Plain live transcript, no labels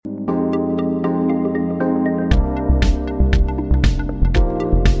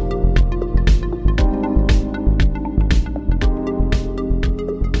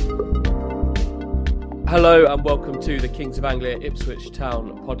and welcome to the Kings of Anglia Ipswich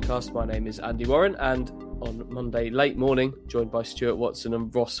Town podcast. My name is Andy Warren, and on Monday late morning, joined by Stuart Watson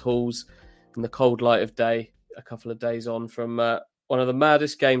and Ross Halls in the cold light of day, a couple of days on from one of the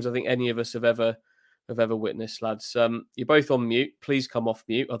maddest games I think any of us have ever witnessed, lads. You're both on mute. Please come off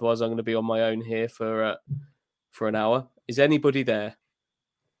mute, otherwise I'm going to be on my own here for an hour. Is anybody there?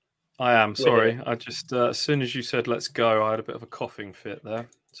 I am, sorry. I just, as soon as you said let's go, I had a bit of a coughing fit there.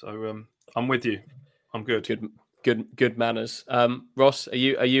 So I'm with you. I'm good. Good manners. Ross, are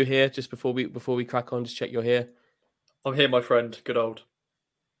you here? Just before we crack on, just check you're here. I'm here, my friend. Good old.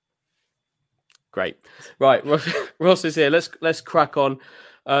 Great. Right, Ross is here. Let's crack on.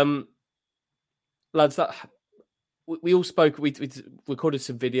 Lads, that we all spoke. We recorded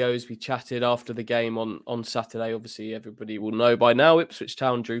some videos. We chatted after the game on Saturday. Obviously, everybody will know by now. Ipswich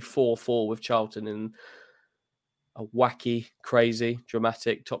Town drew 4-4 with Charlton in a wacky, crazy,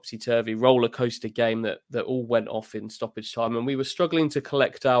 dramatic, topsy-turvy roller coaster game that all went off in stoppage time, and we were struggling to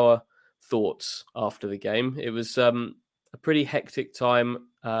collect our thoughts after the game. It was a pretty hectic time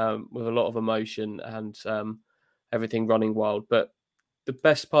with a lot of emotion and everything running wild. But the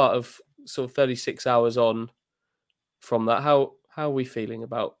best part of sort of 36 hours on from that, how are we feeling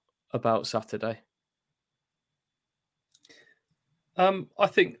about Saturday? I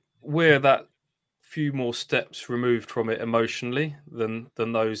think we're that few more steps removed from it emotionally than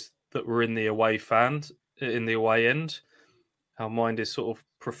those that were in the away end. Our mind is sort of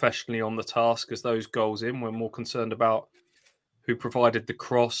professionally on the task as those goals in. We're more concerned about who provided the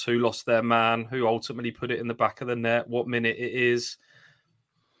cross, who lost their man, who ultimately put it in the back of the net, what minute it is,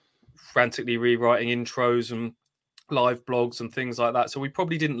 frantically rewriting intros and live blogs and things like that. So we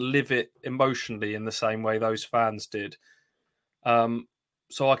probably didn't live it emotionally in the same way those fans did.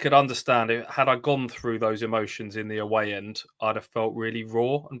 So I could understand it. Had I gone through those emotions in the away end, I'd have felt really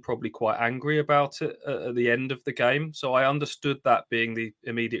raw and probably quite angry about it at the end of the game. So I understood that being the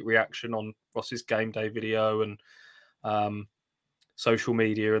immediate reaction on Ross's game day video and social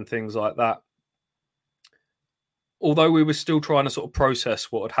media and things like that. Although we were still trying to sort of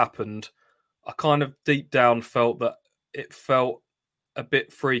process what had happened, I kind of deep down felt that it felt a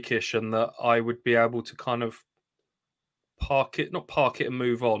bit freakish and that I would be able to kind of not park it and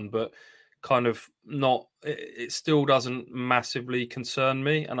move on, but kind of not, it still doesn't massively concern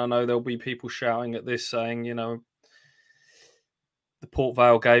me. And I know there'll be people shouting at this saying, you know, the Port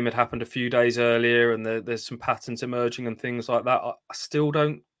Vale game had happened a few days earlier and there's some patterns emerging and things like that. I still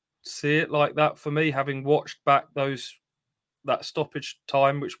don't see it like that for me, having watched back that stoppage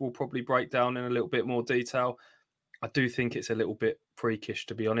time, which we'll probably break down in a little bit more detail. I do think it's a little bit freakish,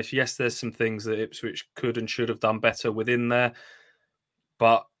 to be honest. Yes, there's some things that Ipswich could and should have done better within there.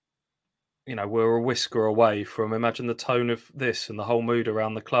 But, you know, we're a whisker away from, imagine the tone of this and the whole mood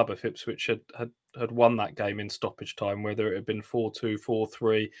around the club if Ipswich had won that game in stoppage time, whether it had been 4-2,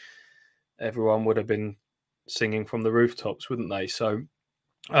 4-3, everyone would have been singing from the rooftops, wouldn't they? So,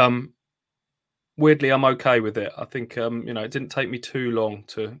 weirdly, I'm okay with it. I think, you know, it didn't take me too long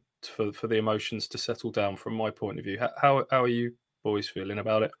for the emotions to settle down from my point of view. How are you boys feeling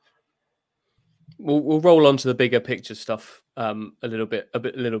about it? We'll roll on to the bigger picture stuff a little bit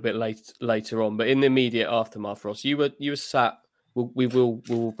later on. But in the immediate aftermath, Ross, you were sat. We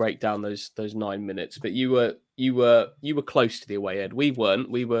will break down those 9 minutes. But you were close to the away end. We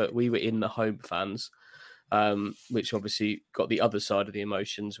weren't. We were in the home fans, which obviously got the other side of the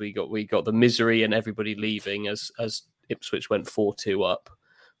emotions. We got the misery and everybody leaving as Ipswich went 4-2 up,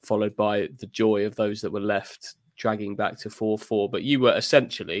 followed by the joy of those that were left dragging back to 4-4. But you were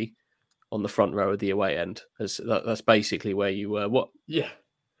essentially on the front row of the away end. That's basically where you were. What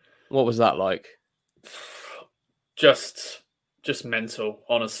was that like? Just mental,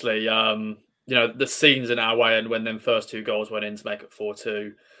 honestly. You know, the scenes in our away end when them first two goals went in to make it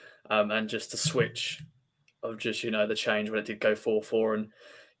 4-2, and just the switch of just, you know, the change when it did go 4-4. And,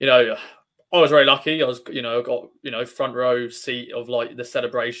 you know, I was very lucky. I was, you know, got, you know, front row seat of like the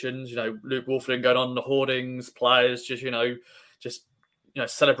celebrations, you know, Luke Wolfenden going on the hoardings, players just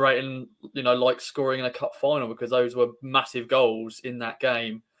celebrating, you know, like scoring in a cup final, because those were massive goals in that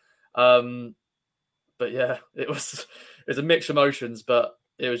game. But yeah, it was a mixed emotions, but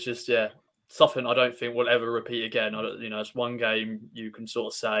it was just, something I don't think will ever repeat again. You know, it's one game you can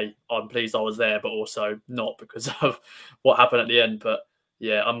sort of say, I'm pleased I was there, but also not because of what happened at the end. But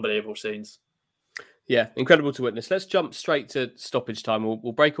yeah, unbelievable scenes. Yeah, incredible to witness. Let's jump straight to stoppage time.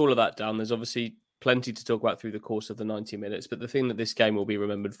 We'll break all of that down. There's obviously plenty to talk about through the course of the 90 minutes, but the thing that this game will be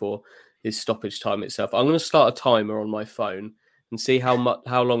remembered for is stoppage time itself. I'm going to start a timer on my phone and see how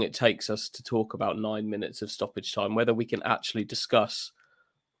long it takes us to talk about 9 minutes of stoppage time, whether we can actually discuss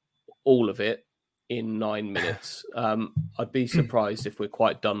all of it in 9 minutes. I'd be surprised if we're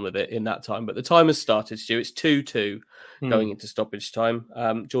quite done with it in that time. But the time has started, Stu. It's 2-2 going into stoppage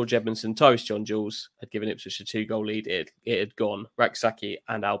time. George Edmondson, Tyrese John-Jules had given Ipswich a 2-goal lead. It had gone. Rak-Saki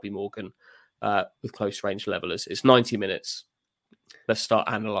and Albie Morgan with close range levellers. It's 90 minutes. Let's start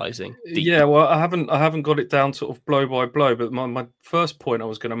analysing. Yeah, well, I haven't got it down sort of blow by blow, but my first point I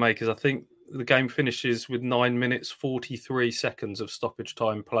was going to make is I think the game finishes with 9 minutes 43 seconds of stoppage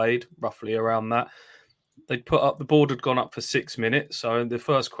time played, roughly around that. They put up, the board had gone up for 6 minutes. So the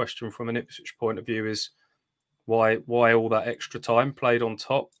first question from an Ipswich point of view is why all that extra time played on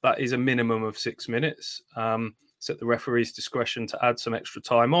top? That is a minimum of 6 minutes. It's at the referee's discretion to add some extra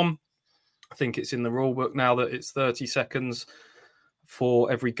time on. I think it's in the rule book now that it's 30 seconds for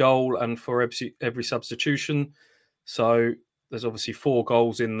every goal and for every substitution. So there's obviously 4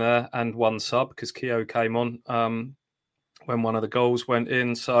 goals in there and 1 sub because Keogh came on when one of the goals went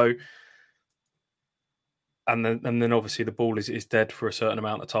in. So, and then obviously the ball is dead for a certain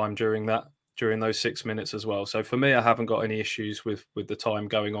amount of time during those 6 minutes as well. So for me, I haven't got any issues with the time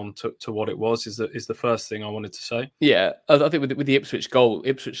going on to what it was. Is the first thing I wanted to say. Yeah, I think with the Ipswich goal,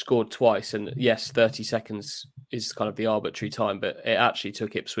 Ipswich scored twice, and yes, 30 seconds is kind of the arbitrary time, but it actually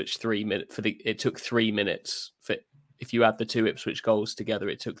took Ipswich 3 minutes it took 3 minutes for. If you add the 2 Ipswich goals together,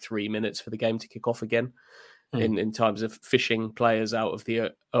 it took 3 minutes for the game to kick off again in terms of fishing players out of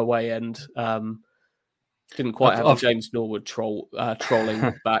the away end. Didn't quite have James Norwood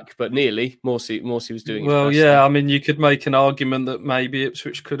trolling back, but nearly. Morsey was doing his best. Yeah, I mean, you could make an argument that maybe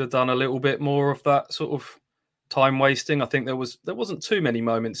Ipswich could have done a little bit more of that sort of time wasting. I think there wasn't too many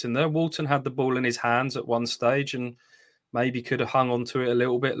moments in there. Walton had the ball in his hands at one stage and maybe could have hung on to it a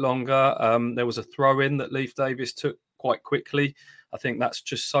little bit longer. There was a throw-in that Leif Davis took quite quickly. I think that's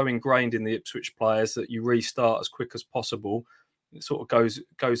just so ingrained in the Ipswich players that you restart as quick as possible. It sort of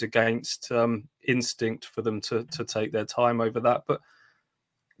goes against instinct for them to take their time over that. But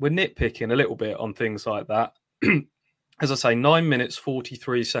we're nitpicking a little bit on things like that. As I say, 9 minutes,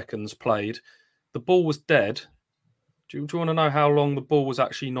 43 seconds played. The ball was dead. Do you want to know how long the ball was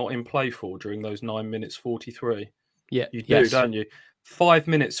actually not in play for during those 9 minutes, 43? Yeah, you do, don't you? 5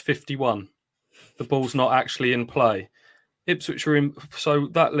 minutes 51. The ball's not actually in play. Ipswich are in, so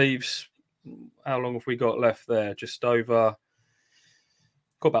that leaves. How long have we got left there? Just over.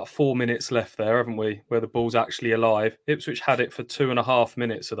 Got about 4 minutes left there, haven't we? Where the ball's actually alive. Ipswich had it for 2.5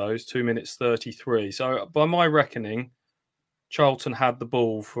 minutes of those. 2 minutes 33. So by my reckoning, Charlton had the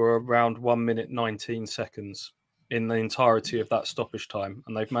ball for around 1 minute 19 seconds in the entirety of that stoppage time,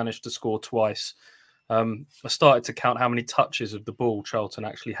 and they've managed to score twice. I started to count how many touches of the ball Charlton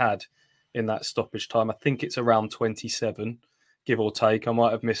actually had in that stoppage time. I think it's around 27, give or take. I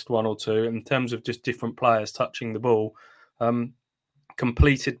might have missed 1 or 2. In terms of just different players touching the ball,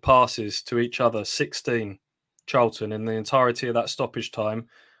 completed passes to each other, 16 Charlton in the entirety of that stoppage time.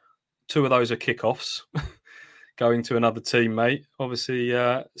 2 of those are kickoffs going to another teammate, obviously.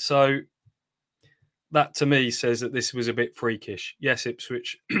 So that to me says that this was a bit freakish. Yes,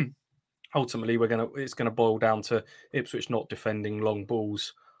 Ipswich... Ultimately, it's going to boil down to Ipswich not defending long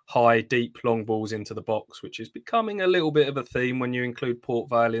balls, high, deep, long balls into the box, which is becoming a little bit of a theme when you include Port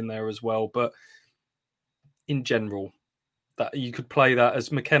Vale in there as well. But in general, that you could play that,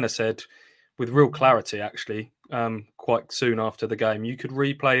 as McKenna said, with real clarity, actually, quite soon after the game. You could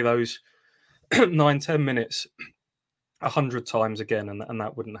replay those 9-10 minutes 100 times again, and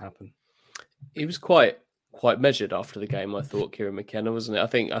that wouldn't happen. He was quite measured after the game, I thought, Kieran McKenna, wasn't it? I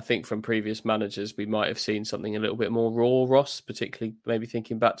think from previous managers we might have seen something a little bit more raw, Ross, particularly maybe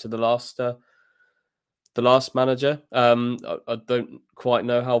thinking back to the last manager. I don't quite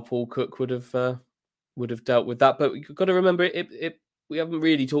know how Paul Cook would have dealt with that, but you've got to remember we haven't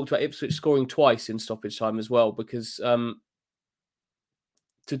really talked about Ipswich scoring twice in stoppage time as well, because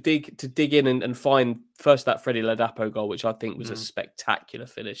to dig in and find first that Freddie Ladapo goal, which I think was a spectacular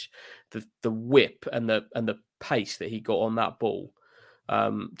finish, the whip and the pace that he got on that ball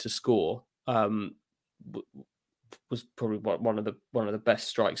to score was probably one of the best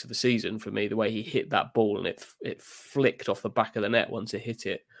strikes of the season for me. The way he hit that ball and it flicked off the back of the net once it hit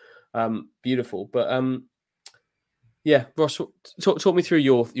it, beautiful. But yeah, Ross, talk me through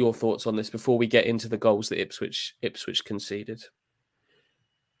your thoughts on this before we get into the goals that Ipswich conceded.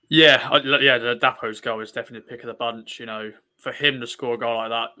 Yeah, the Dapo's goal is definitely the pick of the bunch. You know, for him to score a goal like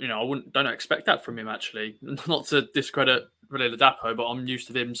that, you know, don't expect that from him. Actually, not to discredit really Dapo, but I'm used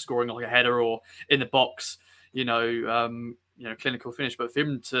to him scoring like a header or in the box. You know, clinical finish. But for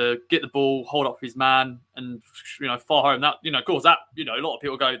him to get the ball, hold up his man, and fire home that, of course, that a lot of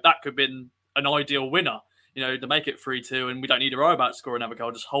people go that could have been an ideal winner. to make it 3-2, and we don't need to worry about scoring another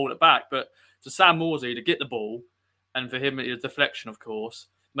goal, just hold it back. But for Sam Morsy to get the ball, and for him, it was deflection, of course,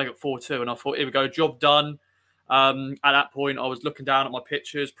 make it 4-2. And I thought, here we go, job done. At that point, I was looking down at my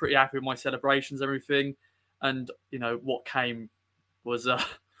pictures, pretty happy with my celebrations, everything. And, what came was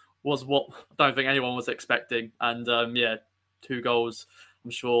what I don't think anyone was expecting. And, 2 goals.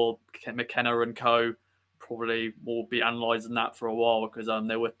 I'm sure McKenna and co probably will be analysing that for a while, because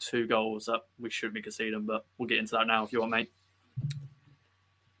there were 2 goals that we shouldn't be conceding. But we'll get into that now if you want, mate.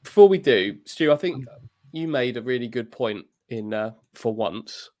 Before we do, Stu, I think you made a really good point for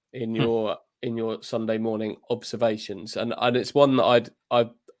once in your Sunday morning observations, and it's one that I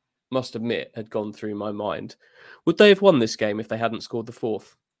must admit had gone through my mind. Would they have won this game if they hadn't scored the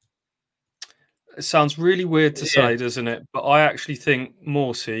 4th? It sounds really weird to say, doesn't it? But I actually think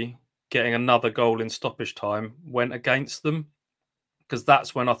Morsy getting another goal in stoppage time went against them, because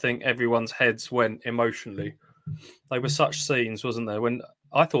that's when I think everyone's heads went emotionally. They were such scenes, wasn't there? When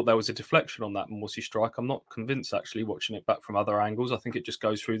I thought there was a deflection on that Morsy strike. I'm not convinced, actually, watching it back from other angles. I think it just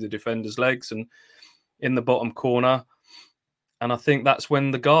goes through the defender's legs and in the bottom corner. And I think that's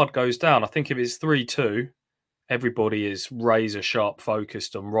when the guard goes down. I think if it's 3-2, everybody is razor sharp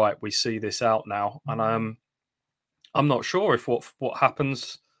focused on, right, we see this out now. And I'm not sure if what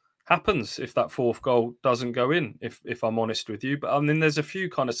happens if that 4th goal doesn't go in, if I'm honest with you. But I mean, there's a few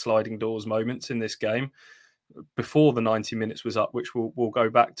kind of sliding doors moments in this game before the 90 minutes was up, which we'll go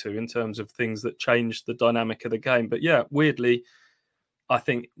back to in terms of things that changed the dynamic of the game. But yeah, weirdly, I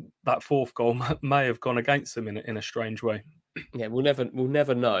think that 4th goal may have gone against them in a strange way. Yeah, we'll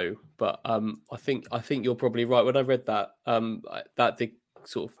never know. But I think you're probably right. When I read that, that did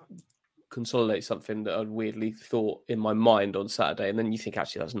sort of consolidate something that I'd weirdly thought in my mind on Saturday, and then you think,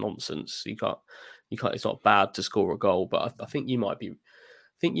 actually, that's nonsense. You can't. It's not bad to score a goal, but I think you might be.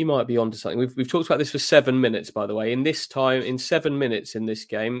 You might be onto something. We've talked about this for 7 minutes, by the way. In 7 minutes in this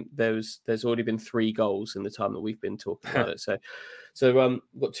game, there's already been 3 goals in the time that we've been talking about it. So we've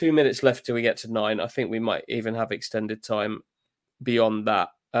got 2 minutes left till we get to 9. I think we might even have extended time beyond that.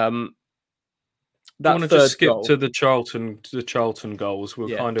 I want to just skip to the Charlton goals.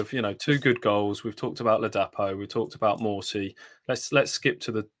 We're kind of 2 good goals. We've talked about Ladapo. We've talked about Morsy. Let's skip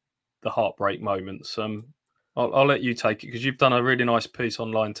to the heartbreak moments. I'll let you take it, because you've done a really nice piece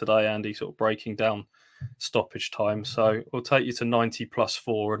online today, Andy, sort of breaking down stoppage time. So we'll take you to 90 plus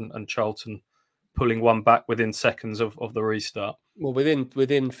 4 and Charlton pulling one back within seconds of the restart. Well,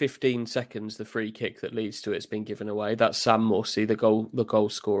 within 15 seconds, the free kick that leads to it's been given away. That's Sam Morsy, the goal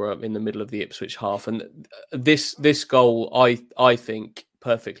scorer in the middle of the Ipswich half. And this goal, I think,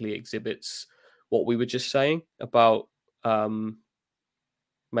 perfectly exhibits what we were just saying about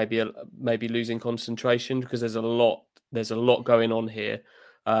maybe losing concentration, because there's a lot going on here.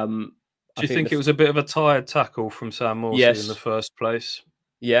 Do you think it was a bit of a tired tackle from Sam Morsy in the first place?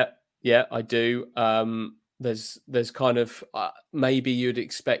 Yeah, I do. There's kind of maybe you'd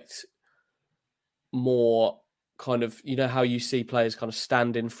expect more kind of, how you see players kind of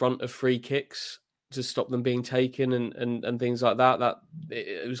stand in front of free kicks to stop them being taken and things like that. That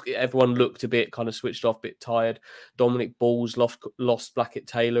everyone looked a bit kind of switched off, a bit tired. Dominic Balls lost Blackett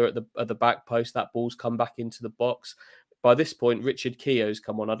Taylor at the back post. That ball's come back into the box. By this point, Richard Keogh's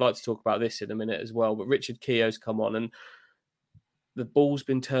come on. I'd like to talk about this in a minute as well, but Richard Keogh's come on and the ball's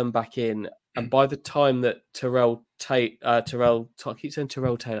been turned back in. And by the time that I keep saying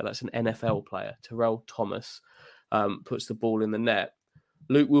Terrell Taylor, that's an NFL player, Terrell Thomas, puts the ball in the net,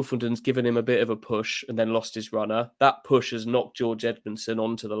 Luke Wolfenden's given him a bit of a push and then lost his runner. That push has knocked George Edmondson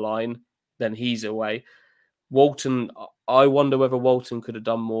onto the line. Then he's away. Walton, I wonder whether Walton could have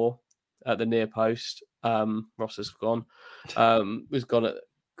done more at the near post. Ross has gone. Was gone at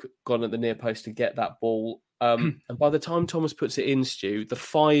the near post to get that ball. And by the time Thomas puts it in, Stu, the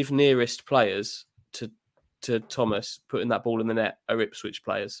 5 nearest players to Thomas putting that ball in the net are Ipswich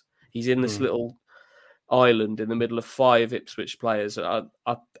players. He's in this little island in the middle of 5 Ipswich players.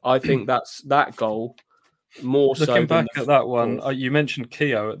 I think that's that goal more so. Looking back at that one, you mentioned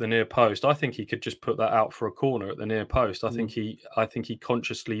Keogh at the near post. I think he could just put that out for a corner at the near post. I think he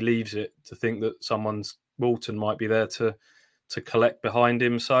consciously leaves it to think that Walton might be there to collect behind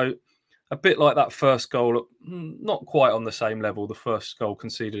him. So a bit like that first goal, not quite on the same level. The first goal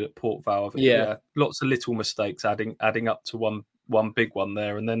conceded at Port Vale. Yeah, lots of little mistakes adding up to one big one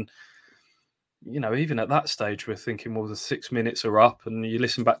there, and then. Even at that stage, we're thinking, well, the 6 minutes are up, and you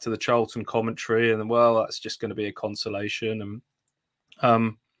listen back to the Charlton commentary, and well, that's just going to be a consolation.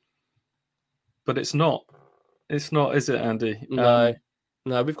 And but it's not. It's not, is it, Andy? No,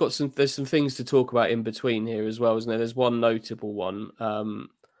 we've got there's some things to talk about in between here as well, isn't there? There's one notable one,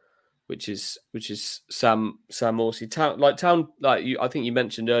 which is Sam Morsy. I think you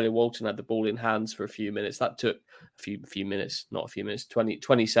mentioned earlier, Walton had the ball in hands for a few minutes. That took a few minutes, not a few minutes,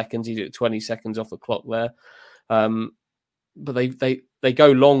 20 seconds. He took 20 seconds off the clock there. But they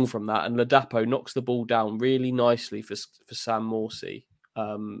go long from that, and Ladapo knocks the ball down really nicely for Sam Morsy.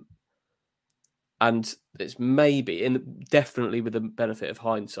 And it's definitely with the benefit of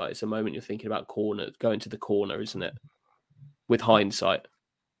hindsight, it's a moment you're thinking about going to the corner, isn't it? With hindsight.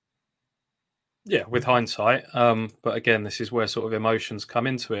 Yeah, with hindsight. But again, this is where sort of emotions come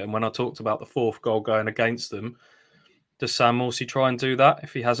into it. And when I talked about the fourth goal going against them, does Sam Morsy try and do that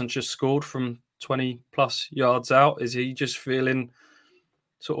if he hasn't just scored from 20 plus yards out? Is he just feeling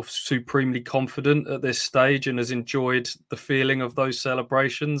sort of supremely confident at this stage and has enjoyed the feeling of those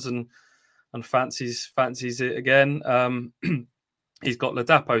celebrations and fancies it again? He's got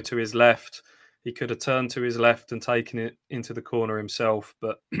Ladapo to his left. He could have turned to his left and taken it into the corner himself,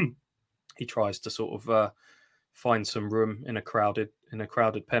 but he tries to sort of find some room in a crowded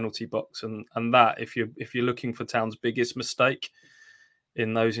penalty box, and that if you're looking for Town's biggest mistake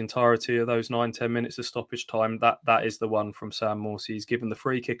in those entirety of those 9-10 minutes of stoppage time, that is the one from Sam Morsy. He's given the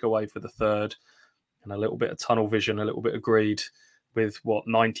free kick away for the third, and a little bit of tunnel vision, a little bit of greed, with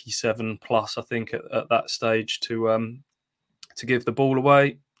 97 plus I think at that stage to give the ball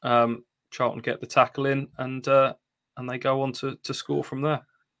away. Charlton get the tackle in, and they go on to score from there.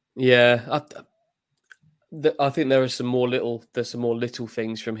 Yeah, I think there are some more little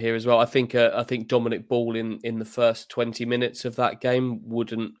things from here as well. I think Dominic Ball in the first 20 minutes of that game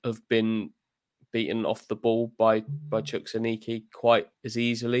wouldn't have been beaten off the ball by Chukwuemeka quite as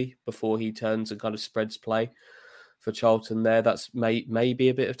easily before he turns and kind of spreads play for Charlton there. That's maybe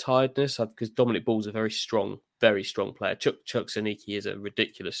a bit of tiredness, because Dominic Ball's a very strong player. Chukwuemeka is a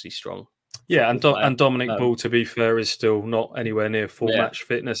ridiculously strong. Yeah, and Dominic Ball, to be fair, is still not anywhere near full match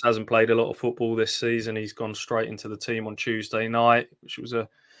fitness. Hasn't played a lot of football this season. He's gone straight into the team on Tuesday night, which was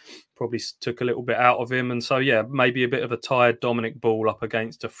probably took a little bit out of him. And so, yeah, maybe a bit of a tired Dominic Ball up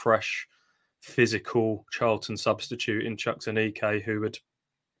against a fresh, physical Charlton substitute in Chukwuemeka, who had,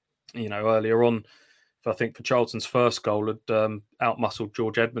 earlier on, I think for Charlton's first goal, had outmuscled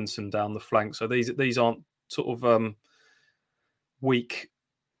George Edmondson down the flank. So these aren't sort of weak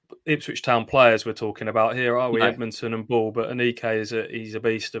Ipswich Town players we're talking about here, are we? No. Edmondson and Ball, but Anike he's a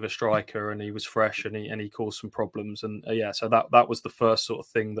beast of a striker, and he was fresh, and he caused some problems, and so that was the first sort of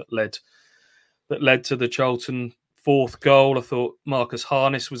thing that led to the Charlton fourth goal. I thought Marcus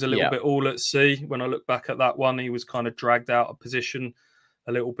Harness was a little bit all at sea. When I look back at that one, he was kind of dragged out of position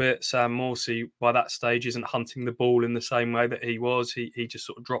a little bit. Sam Morsy by that stage isn't hunting the ball in the same way that he was. He just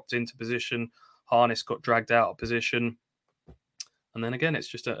sort of dropped into position. Harness got dragged out of position. And then again, it's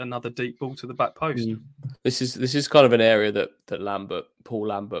just another deep ball to the back post. This is kind of an area that Paul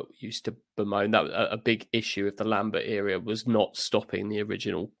Lambert used to bemoan. That a big issue of the Lambert area was not stopping the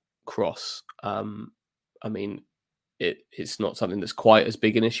original cross. I mean, it's not something that's quite as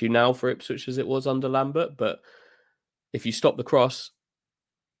big an issue now for Ipswich as it was under Lambert. But if you stop the cross,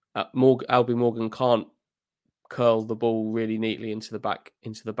 Albie Morgan can't curl the ball really neatly into the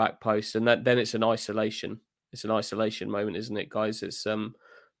back post, and then it's an isolation. It's an isolation moment, isn't it, guys? It's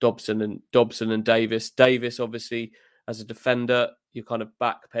Dobson and Davis. Davis, obviously, as a defender, you're kind of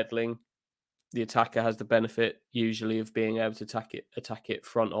backpedaling. The attacker has the benefit usually of being able to attack it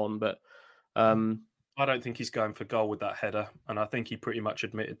front on. But I don't think he's going for goal with that header, and I think he pretty much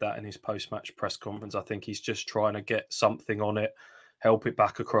admitted that in his post-match press conference. I think he's just trying to get something on it, help it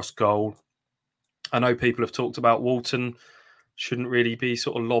back across goal. I know people have talked about Walton shouldn't really be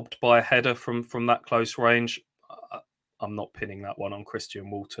sort of lobbed by a header from that close range. I'm not pinning that one on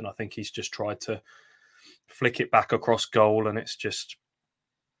Christian Walton. I think he's just tried to flick it back across goal, and it's just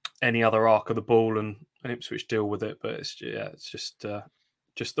any other arc of the ball, and Ipswich deal with it. But it's just the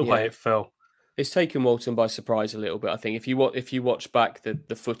way it fell. It's taken Walton by surprise a little bit. I think if you watch back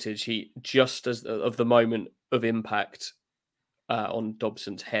the footage, he just as of the moment of impact on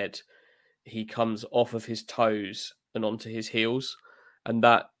Dobson's head, he comes off of his toes and onto his heels, and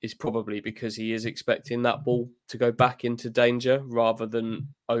that is probably because he is expecting that ball to go back into danger rather than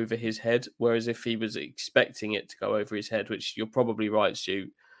over his head. Whereas if he was expecting it to go over his head, which you're probably right, Stu,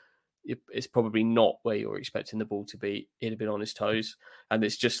 it's probably not where you're expecting the ball to be. It'd have been on his toes, and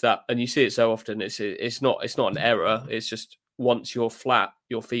it's just that. And you see it so often. It's not an error. It's just once you're flat,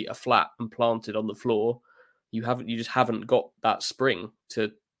 your feet are flat and planted on the floor. You just haven't got that spring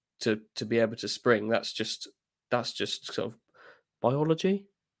to be able to spring. That's just sort of biology.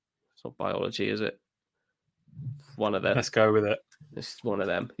 It's not biology, is it? One of them. Let's go with it. It's one of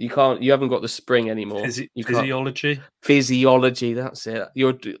them. You haven't got the spring anymore. Physiology. Physiology. That's it.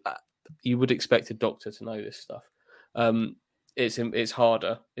 you would expect a doctor to know this stuff. It's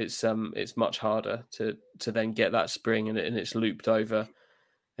harder. It's much harder to then get that spring and it's looped over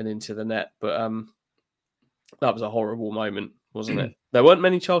and into the net. But that was a horrible moment, wasn't it? There weren't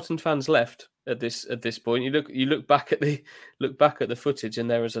many Charlton fans left at this point. You look back at the footage, and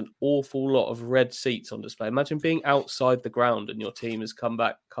there is an awful lot of red seats on display. Imagine being outside the ground and your team has come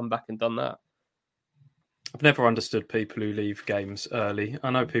back and done that. I've never understood people who leave games early. I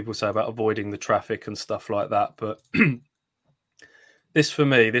know people say about avoiding the traffic and stuff like that, but this, for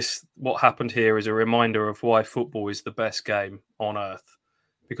me, what happened here is a reminder of why football is the best game on earth,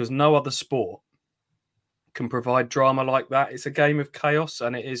 because no other sport can provide drama like that. It's a game of chaos,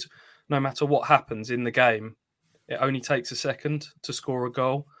 and it is, no matter what happens in the game, it only takes a second to score a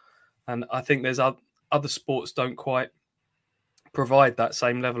goal. And I think there's other sports don't quite provide that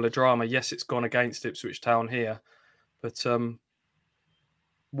same level of drama. Yes, it's gone against Ipswich Town here, but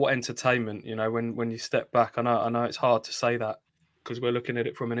what entertainment, when you step back. I know it's hard to say that because we're looking at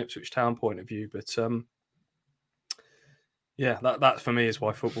it from an Ipswich Town point of view, but that for me is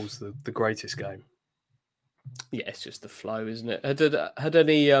why football's the greatest game. Yeah, it's just the flow, isn't it? Had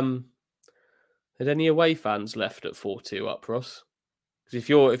any away fans left at 4-2 up, Ross? Because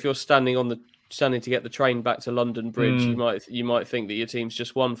if you're standing to get the train back to London Bridge, you might think that your team's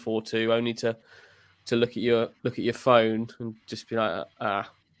just won 4-2, only to look at your phone and just be like, ah.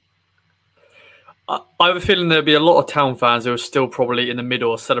 I have a feeling there'll be a lot of Town fans who are still probably in the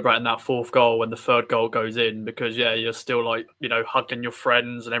middle celebrating that fourth goal when the third goal goes in, because you're still like, hugging your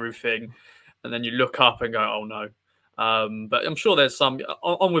friends and everything, and then you look up and go, oh no. But I'm sure there's some.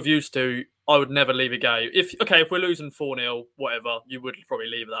 I'm with you, Stu. I would never leave a game. If we're losing 4-0, whatever, you would probably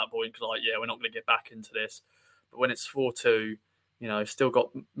leave at that point because we're not going to get back into this. But when it's 4-2, still got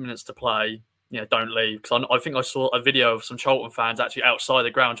minutes to play. Don't leave, because I think I saw a video of some Charlton fans actually outside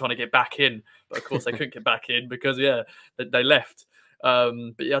the ground trying to get back in, but of course they couldn't get back in because they left.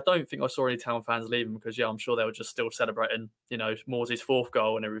 But I don't think I saw any Town fans leaving because I'm sure they were just still celebrating Morsley's fourth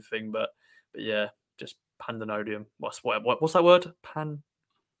goal and everything. But just pandemonium. What's that word?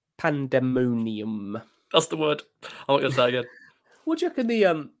 Pandemonium. That's the word. I'm not going to say again. What do you reckon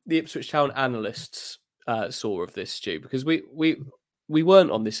the Ipswich Town analysts saw of this, Stu? Because we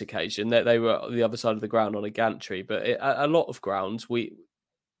weren't on this occasion. They were on the other side of the ground on a gantry, but a lot of grounds, the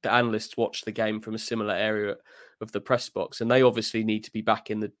analysts watched the game from a similar area of the press box, and they obviously need to be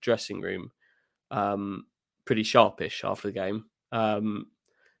back in the dressing room pretty sharpish after the game.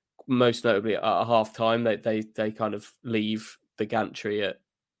 Most notably at half time, they kind of leave the gantry at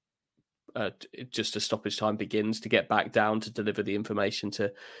just as stoppage time begins to get back down to deliver the information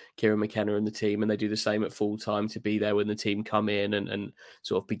to Kieran McKenna and the team, and they do the same at full time to be there when the team come in and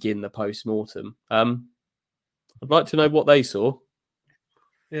sort of begin the post-mortem. I'd like to know what they saw.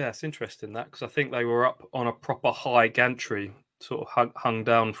 Yeah, it's interesting that, because I think they were up on a proper high gantry, sort of hung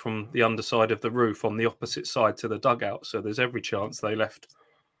down from the underside of the roof on the opposite side to the dugout, so there's every chance they left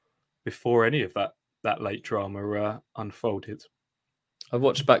before any of that late drama unfolded. I've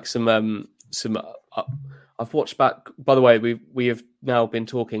watched back some. I've watched back. By the way, we have now been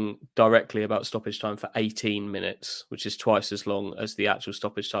talking directly about stoppage time for 18 minutes, which is twice as long as the actual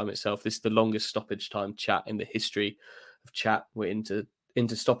stoppage time itself. This is the longest stoppage time chat in the history of chat. We're into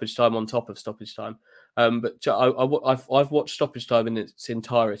stoppage time on top of stoppage time. But I've watched stoppage time in its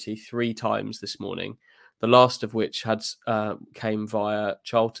entirety 3 times this morning. The last of which came via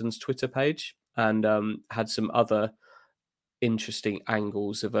Charlton's Twitter page and had some other interesting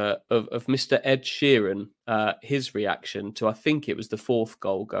angles of Mr. Ed Sheeran, his reaction to, I think it was the 4th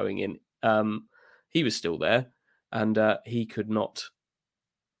goal going in. He was still there, and he could not.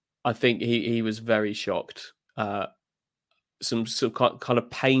 I think he was very shocked. Some kind of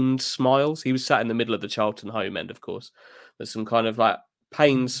pained smiles. He was sat in the middle of the Charlton home end, of course. There's some kind of like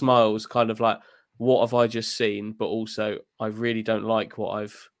pained smiles, kind of like, what have I just seen? But also, I really don't like what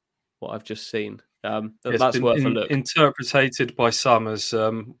I've just seen. That's worth a look. Interpreted by some as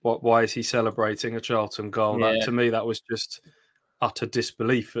why is he celebrating a Charlton goal? Yeah. To me, that was just utter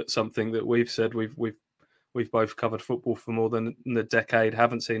disbelief at something that we've said. We've both covered football for more than a decade,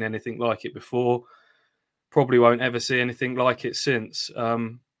 haven't seen anything like it before, probably won't ever see anything like it since.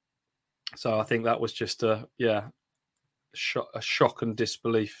 So I think that was just a shock and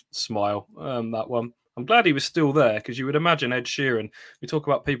disbelief smile. That one. I'm glad he was still there, because you would imagine Ed Sheeran. We talk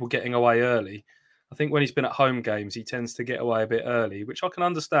about people getting away early. I think when he's been at home games, he tends to get away a bit early, which I can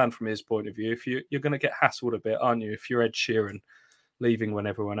understand from his point of view. If you're going to get hassled a bit, aren't you? If you're Ed Sheeran, leaving when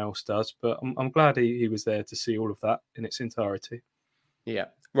everyone else does. But I'm glad he was there to see all of that in its entirety. Yeah,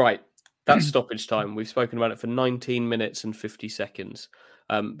 right. That's stoppage time. We've spoken about it for 19 minutes and 50 seconds.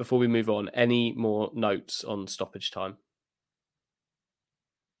 Before we move on, any more notes on stoppage time?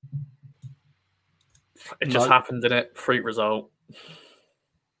 It just happened, didn't it? Freak result.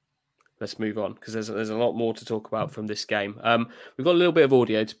 Let's move on because there's a lot more to talk about from this game. We've got a little bit of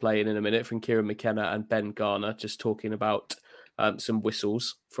audio to play in a minute from Kieran McKenna and Ben Garner, just talking about some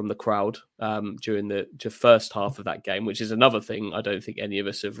whistles from the crowd during the first half of that game, which is another thing I don't think any of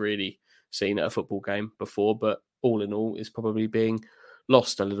us have really seen at a football game before, but all in all is probably being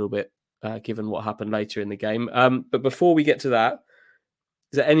lost a little bit given what happened later in the game. But before we get to that,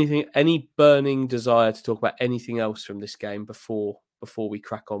 is there any burning desire to talk about anything else from this game before we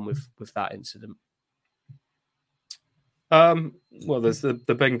crack on with that incident? Well, there's the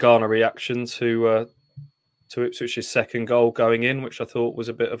Ben Garner reaction to Ipswich's second goal going in, which I thought was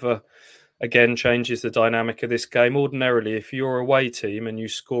a bit of again, changes the dynamic of this game. Ordinarily, if you're a away team and you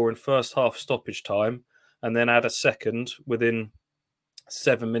score in first half stoppage time and then add a second within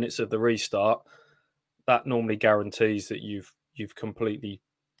 7 minutes of the restart, that normally guarantees that you've completely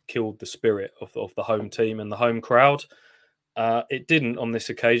killed the spirit of the home team and the home crowd. It didn't on this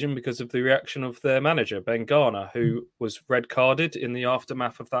occasion because of the reaction of their manager, Ben Garner, who was red carded in the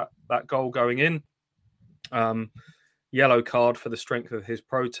aftermath of that goal going in. Yellow card for the strength of his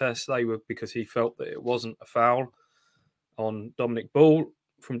protests. They were because he felt that it wasn't a foul on Dominic Ball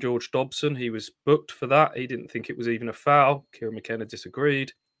from George Dobson. He was booked for that. He didn't think it was even a foul. Kieran McKenna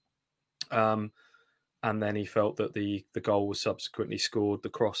disagreed. And then he felt that the goal was subsequently scored. The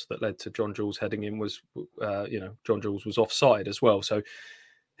cross that led to John Jules heading in was, John Jules was offside as well. So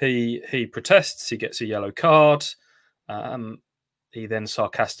he protests. He gets a yellow card. He then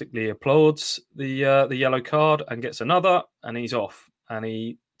sarcastically applauds the yellow card and gets another, and he's off. And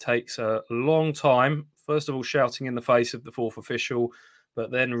he takes a long time, first of all, shouting in the face of the fourth official, but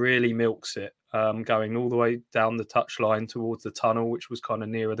then really milks it, going all the way down the touchline towards the tunnel, which was kind of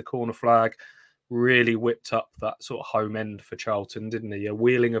nearer the corner flag. Really whipped up that sort of home end for Charlton, didn't he? A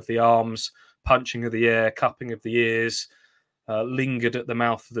wheeling of the arms, punching of the air, cupping of the ears, lingered at the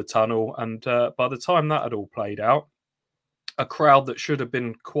mouth of the tunnel. And by the time that had all played out, a crowd that should have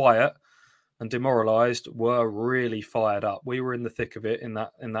been quiet and demoralised were really fired up. We were in the thick of it in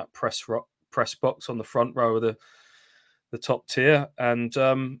that press box on the front row of the top tier, and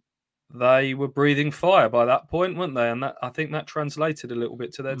they were breathing fire by that point, weren't they? And I think that translated a little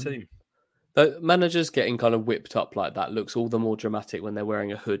bit to their team. The managers getting kind of whipped up like that looks all the more dramatic when they're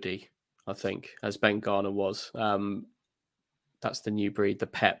wearing a hoodie, I think, as Ben Garner was. That's the new breed, the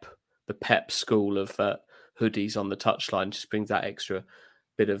pep school of hoodies on the touchline. Just brings that extra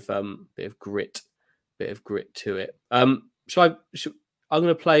bit of grit to it. I'm going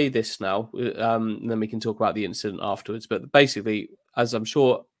to play this now, and then we can talk about the incident afterwards. But basically, as I'm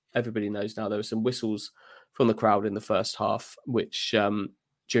sure everybody knows now, there were some whistles from the crowd in the first half, which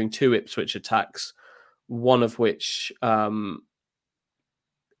during two Ipswich attacks, one of which Ben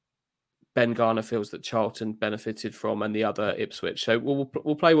Garner feels that Charlton benefited from, and the other Ipswich. So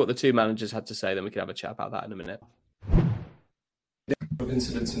we'll play what the two managers had to say, then we can have a chat about that in a minute.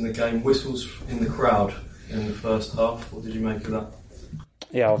 Incidents in the game, whistles in the crowd in the first half. What did you make of that?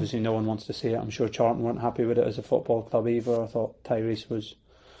 Yeah, obviously no one wants to see it. I'm sure Charlton weren't happy with it as a football club either. I thought Tyrese was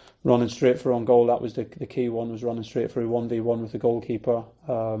running straight for own goal. That was the key one, was running straight through 1v1 with the goalkeeper.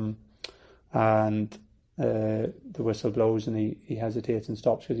 And the whistle blows and he hesitates and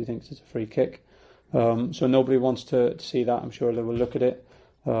stops because he thinks it's a free kick. So nobody wants to see that. I'm sure they will look at it.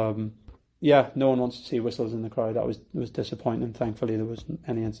 No one wants to see whistles in the crowd. That was disappointing. Thankfully, there wasn't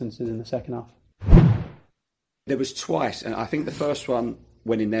any instances in the second half. There was twice, and I think the first one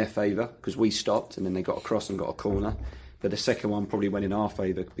went in their favour because we stopped, and then they got across and got a corner. But the second one probably went in our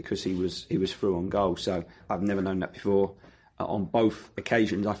favour because he was through on goal. So I've never known that before. On both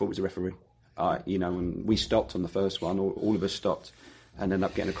occasions, I thought it was a referee. And we stopped on the first one, all of us stopped, and ended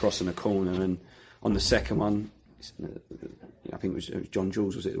up getting across in a corner. And on the second one, I think it was John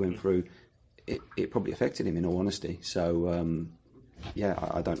Jules, was it, that went through. It probably affected him, in all honesty. So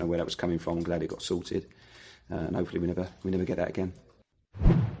I don't know where that was coming from. I'm glad it got sorted, and hopefully we never get that again.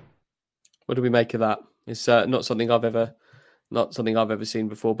 What do we make of that? It's not something I've ever seen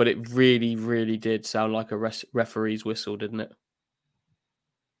before, but it really, really did sound like a referee's whistle, didn't it?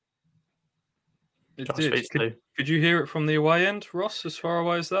 It did. Could you hear it from the away end, Ross? As far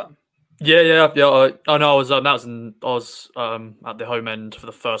away as that? Yeah. I know. I was at the home end for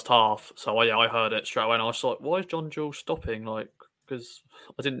the first half, so I heard it straight away, and I was like, "Why is John Jules stopping?" Because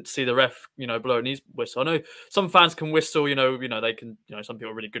I didn't see the ref, blowing his whistle. I know some fans can whistle, they can, some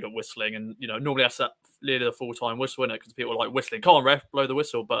people are really good at whistling, and normally that's that nearly the full-time whistle, isn't it? Because people are like whistling, "Come on, ref, blow the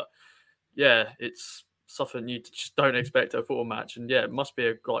whistle." But yeah, it's something you just don't expect at a football match. And yeah, it must be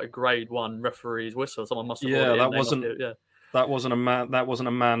a grade 1 referee's whistle. Someone must have Yeah, that wasn't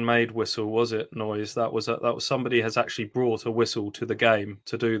a man-made whistle, was it? Noise. That was somebody has actually brought a whistle to the game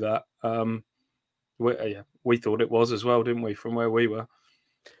to do that. We thought it was as well, didn't we? From where we were,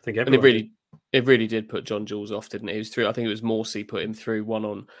 I think everyone. It really did put John Jules off, didn't it? He was through. I think it was Morsey put him through one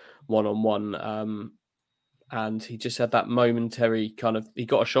on one. And he just had that momentary kind of. He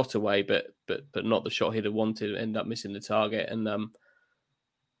got a shot away, but not the shot he'd have wanted. End up missing the target. And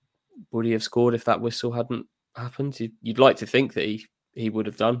would he have scored if that whistle hadn't happened? You'd like to think that he would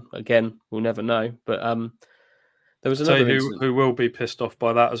have done. Again, we'll never know. But there was another who will be pissed off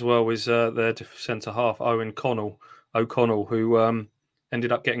by that as well is their centre half O'Connell, who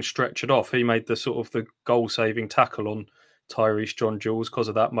ended up getting stretchered off. He made the goal saving tackle on Tyrese John Jules because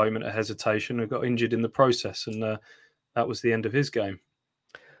of that moment of hesitation, and got injured in the process, and that was the end of his game.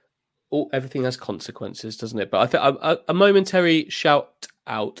 Everything has consequences, doesn't it? But I think a momentary shout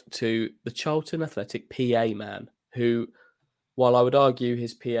out to the Charlton Athletic PA man, who, while I would argue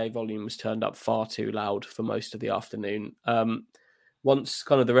his PA volume was turned up far too loud for most of the afternoon, once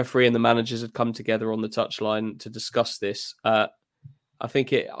kind of the referee and the managers had come together on the touchline to discuss this, I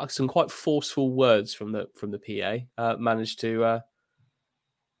think some quite forceful words from the PA managed to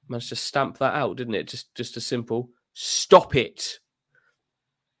stamp that out, didn't it? Just a simple stop it.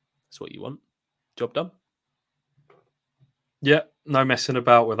 That's what you want. Job done. Yeah, no messing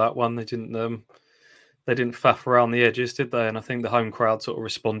about with that one. They didn't faff around the edges, did they? And I think the home crowd sort of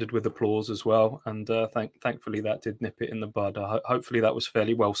responded with applause as well. And thankfully that did nip it in the bud. Hopefully that was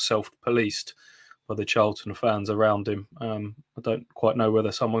fairly well self-policed by the Charlton fans around him. I don't quite know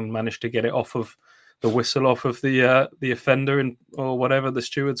whether someone managed to get it off of the whistle off of the offender or whatever the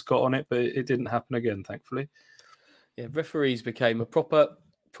stewards got on it, but it didn't happen again, thankfully. Yeah, referees became a proper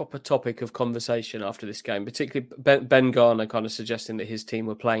topic of conversation after this game, particularly Ben Garner kind of suggesting that his team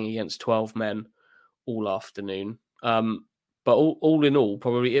were playing against 12 men all afternoon. But all in all,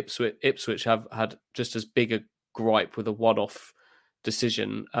 probably Ipswich have had just as big a gripe with a one-off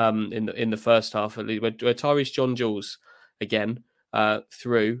decision in the first half, at least, where Tyrese John Jules again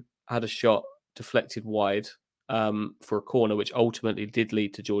through had a shot deflected wide for a corner, which ultimately did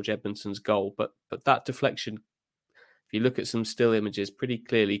lead to George Edmondson's goal. But that deflection, if you look at some still images, pretty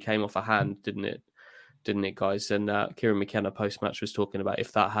clearly came off a hand, didn't it, guys? And Kieran McKenna post-match was talking about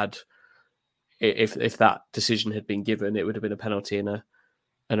if that decision had been given, it would have been a penalty and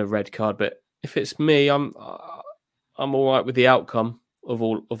a red card. But if it's me, I'm all right with the outcome of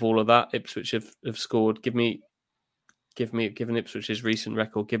all of that. Ipswich have scored. Given Ipswich's recent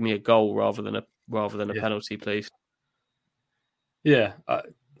record, give me a goal rather than a penalty, please. Yeah,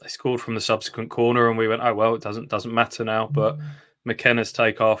 they scored from the subsequent corner, and we went, oh well, it doesn't matter now. But McKenna's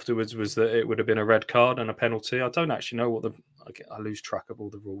take afterwards was that it would have been a red card and a penalty. I don't actually know I lose track of all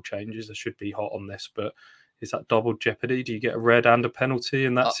the rule changes. I should be hot on this, but is that double jeopardy? Do you get a red and a penalty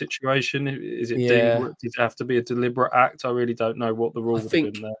in that situation? Is it deemed, did it have to be a deliberate act? I really don't know what the rule would have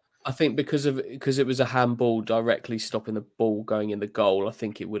been there. I think because it was a handball directly stopping the ball going in the goal, I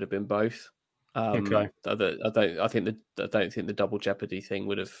think it would have been both. Okay. I don't think the double jeopardy thing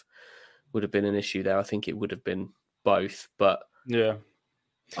would have been an issue there. I think it would have been both, but yeah.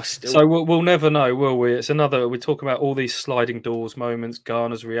 So we'll never know, will we? It's another. We talk about all these sliding doors moments.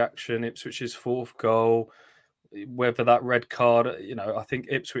 Garner's reaction, Ipswich's fourth goal, whether that red card. I think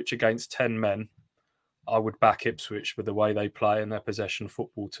Ipswich against 10 men, I would back Ipswich with the way they play and their possession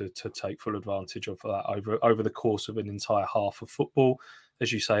football to take full advantage of that over the course of an entire half of football.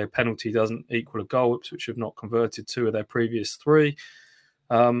 As you say, a penalty doesn't equal a goal. Ipswich have not converted 2 of their previous 3.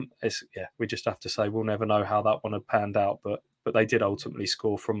 We just have to say we'll never know how that one had panned out, but they did ultimately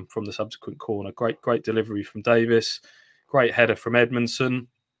score from the subsequent corner. Great delivery from Davis, great header from Edmondson,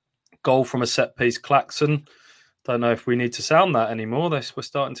 goal from a set piece, Claxon. Don't know if we need to sound that anymore. We're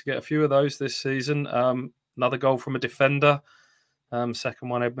starting to get a few of those this season. Another goal from a defender, second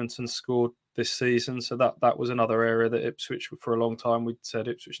one Edmondson scored this season. So that was another area that Ipswich, for a long time, we'd said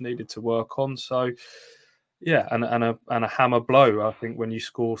Ipswich needed to work on. So yeah, and a hammer blow. I think when you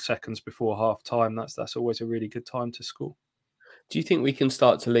score seconds before half time, that's always a really good time to score. Do you think we can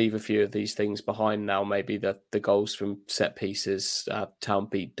start to leave a few of these things behind now? Maybe the goals from set pieces, Town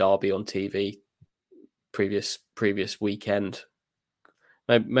beat Derby on TV previous weekend.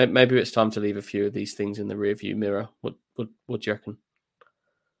 Maybe it's time to leave a few of these things in the rearview mirror. What do you reckon?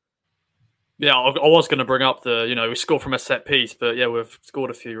 Yeah, I was going to bring up we scored from a set piece, but yeah, we've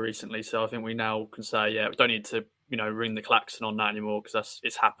scored a few recently, so I think we now can say, we don't need to, ring the klaxon on that anymore because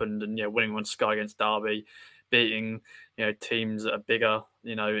it's happened, and winning on Sky against Derby, beating teams that are bigger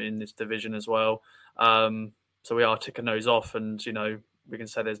in this division as well. So we are ticking those off, and we can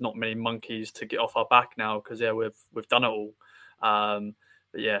say there's not many monkeys to get off our back now because we've done it all.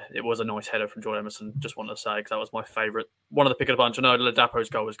 But yeah, it was a nice header from Jordan Emerson. Just wanted to say because that was my favourite, one of the pick of the bunch. I know Ladapo's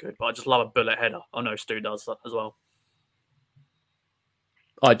goal was good, but I just love a bullet header. I know Stu does that as well.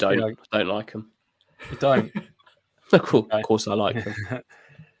 I don't. I don't like him. You don't? Of course, I like him.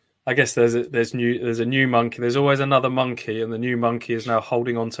 I guess there's a new monkey. There's always another monkey, and the new monkey is now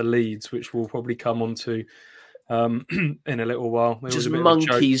holding on to Leeds, which we'll probably come on to in a little while. Just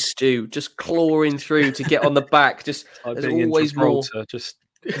monkeys, Stu, just clawing through to get on the back. Just there's always more. Just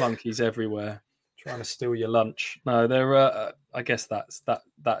monkeys everywhere trying to steal your lunch. No, they're. I guess that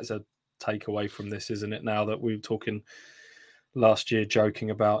is a takeaway from this, isn't it? Now that we were talking last year, joking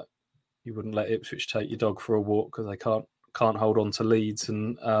about you wouldn't let Ipswich take your dog for a walk because they can't hold on to Leeds,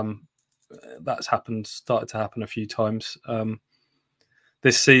 and that's started to happen a few times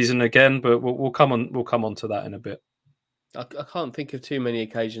this season again. But we'll come on to that in a bit. I can't think of too many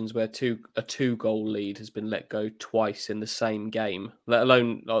occasions where a 2-goal lead has been let go twice in the same game, let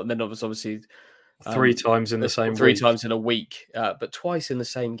alone then obviously 3 times in the same three week. times in a week, but twice in the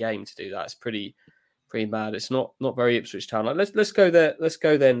same game to do that is pretty mad. It's not very Ipswich Town. Let's go there. Let's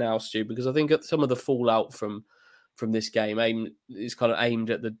go there now, Stu, because I think some of the fallout from this game is kind of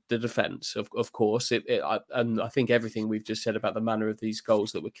aimed at the defence, of course. And I think everything we've just said about the manner of these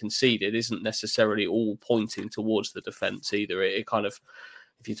goals that were conceded isn't necessarily all pointing towards the defence either. It kind of,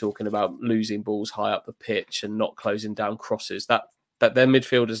 if you're talking about losing balls high up the pitch and not closing down crosses, that they're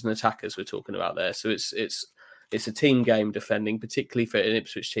midfielders and attackers we're talking about there. So it's a team game defending, particularly for an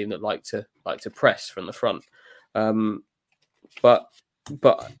Ipswich team that like to press from the front. But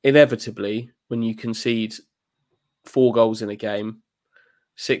inevitably, when you concede 4 goals in a game,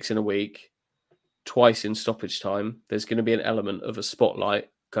 6 in a week, twice in stoppage time, there's going to be an element of a spotlight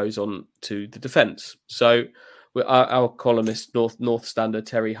goes on to the defence. So our columnist, North Standard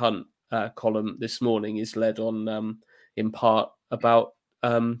Terry Hunt column this morning is led on in part about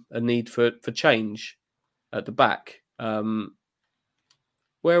a need for change at the back. Where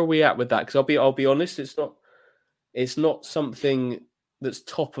are we at with that? Because I'll be honest, it's not something that's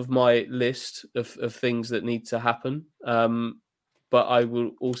top of my list of things that need to happen. But I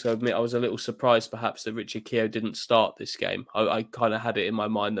will also admit I was a little surprised perhaps that Richard Keogh didn't start this game. I kind of had it in my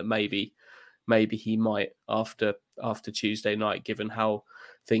mind that maybe he might after Tuesday night, given how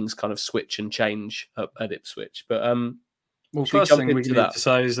things kind of switch and change at Ipswich. But well, first thing we need to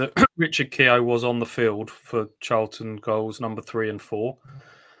say is that Richard Keogh was on the field for Charlton goals number 3 and 4.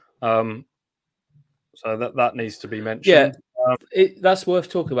 So that needs to be mentioned. Yeah, that's worth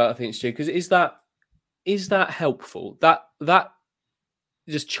talking about, I think, Stu, because is that helpful? That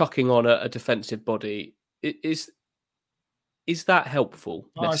just chucking on a defensive body is that helpful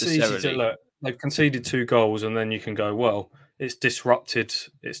necessarily? It's easy to look. They've conceded 2 goals, and then you can go, well, it's disrupted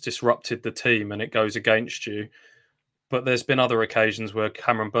the team, and it goes against you. But there's been other occasions where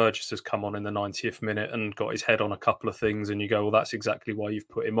Cameron Burgess has come on in the 90th minute and got his head on a couple of things, and you go, well, that's exactly why you've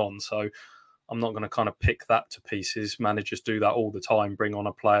put him on. So I'm not going to kind of pick that to pieces. Managers do that all the time, bring on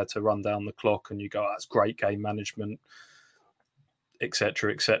a player to run down the clock, and you go, that's great game management,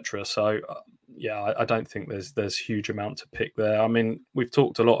 etc., etc. So, I don't think there's huge amount to pick there. I mean, we've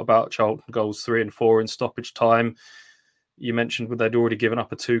talked a lot about Charlton goals 3 and 4 in stoppage time. You mentioned they'd already given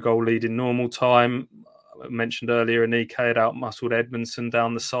up a 2-goal lead in normal time. I mentioned earlier, Anike had outmuscled Edmondson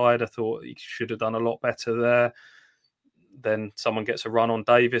down the side. I thought he should have done a lot better there. Then someone gets a run on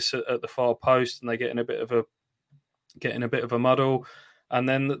Davis at the far post, and they get in a bit of a muddle. And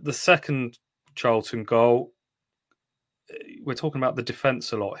then the second Charlton goal, we're talking about the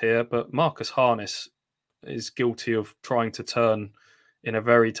defence a lot here, but Marcus Harness is guilty of trying to turn in a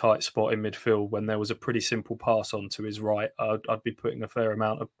very tight spot in midfield when there was a pretty simple pass on to his right. I'd be putting a fair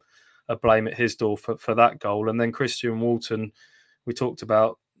amount of blame at his door for that goal. And then Christian Walton, we talked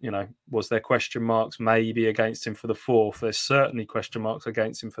about, was there question marks maybe against him for the 4th? There's certainly question marks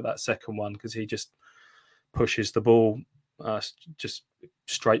against him for that second one, because he just pushes the ball just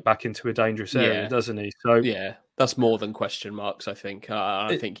straight back into a dangerous area, doesn't he? So yeah, that's more than question marks, I think.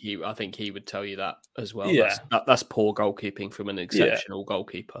 I think he would tell you that as well. Yeah. That's poor goalkeeping from an exceptional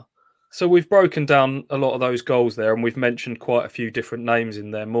goalkeeper. So we've broken down a lot of those goals there, and we've mentioned quite a few different names in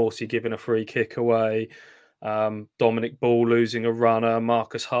there. Morsey giving a free kick away, Dominic Ball losing a runner,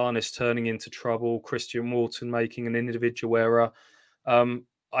 Marcus Harness turning into trouble, Christian Walton making an individual error.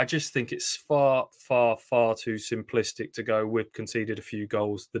 I just think it's far, far, far too simplistic to go, we've conceded a few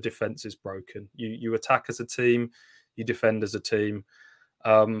goals, the defence is broken. You attack as a team, you defend as a team.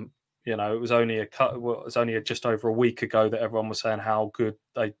 You know, it was only just over a week ago that everyone was saying how good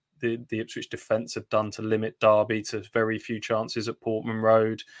the Ipswich defence had done to limit Derby to very few chances at Portman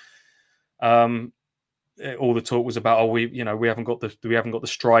Road. All the talk was about, we haven't got the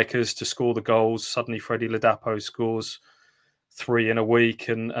strikers to score the goals. Suddenly, Freddie Ladapo scores 3 in a week,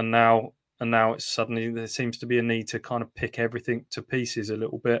 and now it's suddenly there seems to be a need to kind of pick everything to pieces a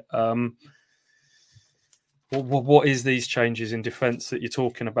little bit. What is these changes in defence that you're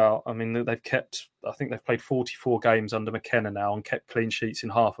talking about? I mean, I think they've played 44 games under McKenna now and kept clean sheets in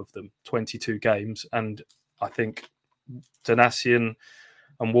half of them, 22 games. And I think Donacien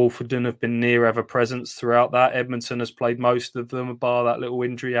and Wolfenden have been near ever presence throughout that. Edmondson has played most of them, bar that little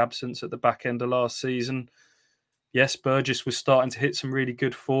injury absence at the back end of last season. Yes, Burgess was starting to hit some really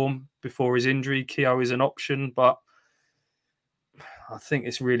good form before his injury. Keogh is an option, but I think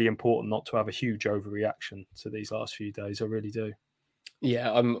it's really important not to have a huge overreaction to these last few days. I really do.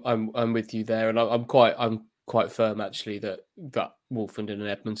 Yeah, I'm with you there, and I'm quite firm actually that Wolfenden and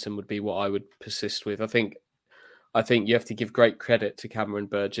Edmondson would be what I would persist with. I think you have to give great credit to Cameron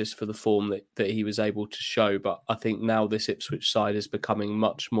Burgess for the form that he was able to show, but I think now this Ipswich side is becoming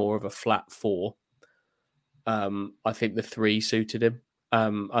much more of a flat 4. I think the 3 suited him.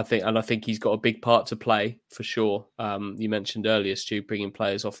 I think he's got a big part to play for sure. You mentioned earlier, Stu, bringing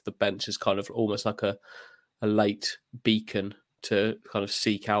players off the bench is kind of almost like a late beacon to kind of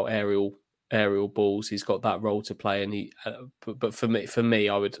seek out aerial balls. He's got that role to play, and but for me,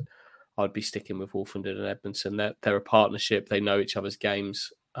 I'd be sticking with Wolfenden and Edmondson. They're a partnership. They know each other's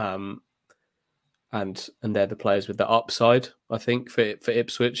games, and they're the players with the upside, I think, for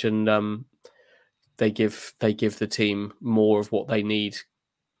Ipswich, and they give the team more of what they need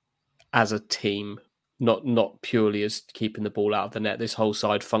as a team, not purely as keeping the ball out of the net. This whole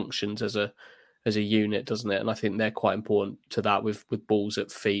side functions as a unit, doesn't it? And I think they're quite important to that with balls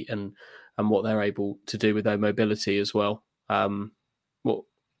at feet and what they're able to do with their mobility as well. Any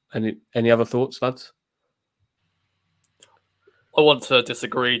other thoughts, lads? I want to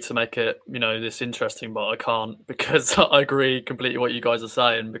disagree to make it, this interesting, but I can't, because I agree completely what you guys are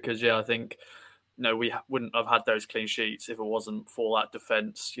saying. Because I think, we wouldn't have had those clean sheets if it wasn't for that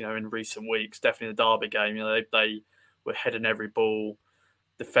defence. In recent weeks, definitely the Derby game, they were heading every ball,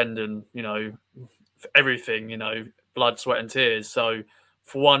 defending, everything, blood, sweat, and tears. So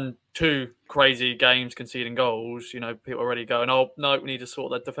for 2 crazy games conceding goals, people are already going, oh, no, we need to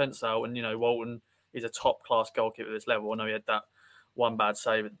sort that defence out. And, Walton is a top-class goalkeeper at this level. I know he had that one bad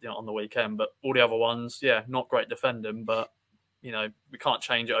save on the weekend, but all the other ones, not great defending, but, we can't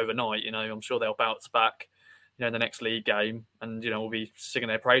change it overnight. I'm sure they'll bounce back, in the next league game and, we'll be singing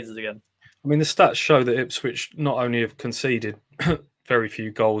their praises again. I mean, the stats show that Ipswich not only have conceded very few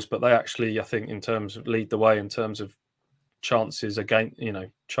goals, but they actually, I think, in terms of lead the way in terms of chances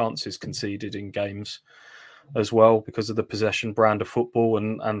chances conceded in games as well, because of the possession brand of football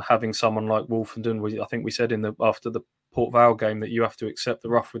and having someone like Wolfenden. I think we said after the Port Vale game that you have to accept the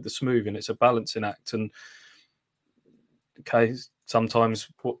rough with the smooth, and it's a balancing act. And okay, sometimes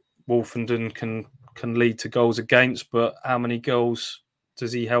Wolfenden can lead to goals against, but how many goals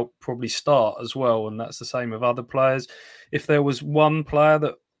does he help probably start as well? And that's the same with other players. If there was one player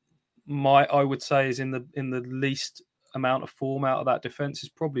that I would say is in the least amount of form out of that defence, is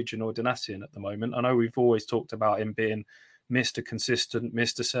probably Janoi Donacien at the moment. I know we've always talked about him being Mr. Consistent,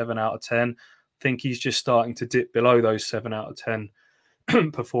 Mr. 7 out of 10. I think he's just starting to dip below those 7 out of 10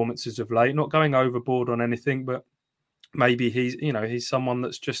 performances of late. Not going overboard on anything, but maybe he's someone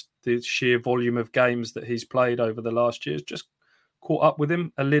that's just the sheer volume of games that he's played over the last year has just caught up with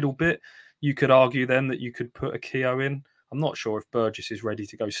him a little bit. You could argue then that you could put a Keogh in. I'm not sure if Burgess is ready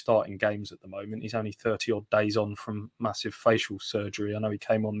to go starting games at the moment. He's only 30-odd days on from massive facial surgery. I know he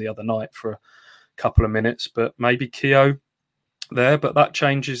came on the other night for a couple of minutes, but maybe Keogh there. But that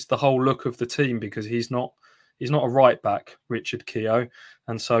changes the whole look of the team, because he's not a right back, Richard Keogh.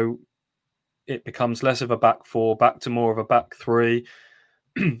 And so it becomes less of a back 4, back to more of a back 3.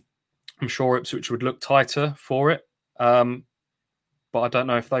 I'm sure Ipswich would look tighter for it. But I don't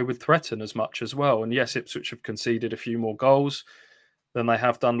know if they would threaten as much as well. And yes, Ipswich have conceded a few more goals than they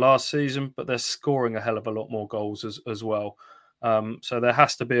have done last season, but they're scoring a hell of a lot more goals as well. So there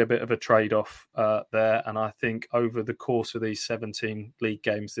has to be a bit of a trade-off there. And I think over the course of these 17 league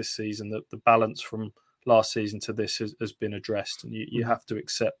games this season, that the balance from last season to this has been addressed. And you have to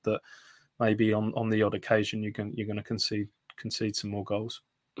accept that maybe on the odd occasion you're going to concede some more goals.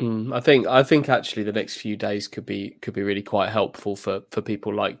 I think actually the next few days could be really quite helpful for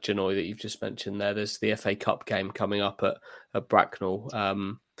people like Janoi that you've just mentioned there. There's the FA Cup game coming up at Bracknell,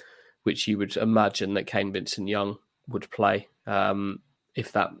 which you would imagine that Kane Vincent-Young would play.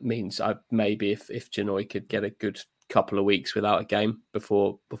 if that means maybe if Janoi could get a good couple of weeks without a game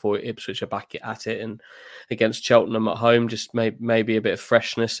before Ipswich are back at it, and against Cheltenham at home, just maybe a bit of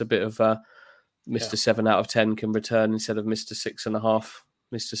freshness, a bit of Mr. 7 out of 10 can return instead of Mr. 6.5.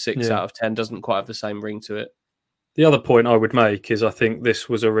 Mr. 6 out of 10 doesn't quite have the same ring to it. The other point I would make is I think this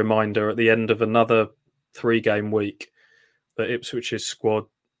was a reminder at the end of another 3-game week that Ipswich's squad,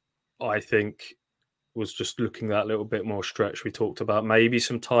 I think, was just looking that little bit more stretched. We talked about maybe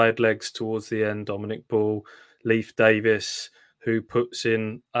some tired legs towards the end. Dominic Ball, Leif Davis, who puts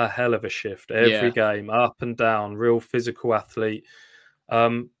in a hell of a shift every game, up and down, real physical athlete.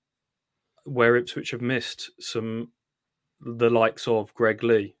 Where Ipswich have missed the likes of Greg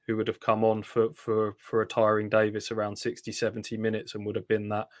Lee, who would have come on for a tiring Davis around 60, 70 minutes and would have been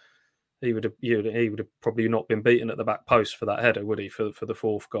that. He would have probably not been beaten at the back post for that header, would he, for the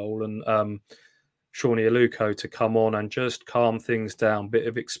fourth goal? And Shawnee Aluko to come on and just calm things down, bit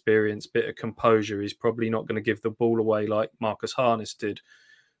of experience, bit of composure. He's probably not going to give the ball away like Marcus Harness did,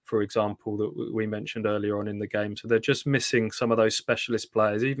 for example, that we mentioned earlier on in the game. So they're just missing some of those specialist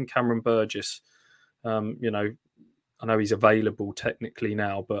players. Even Cameron Burgess, I know he's available technically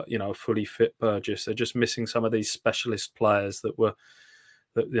now, but, a fully fit Burgess. They're just missing some of these specialist players that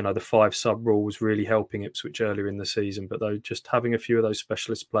the 5 sub rule was really helping Ipswich earlier in the season. But though just having a few of those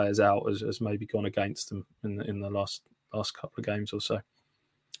specialist players out has maybe gone against them in the last couple of games or so.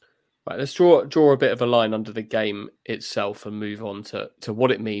 Right, let's draw a bit of a line under the game itself and move on to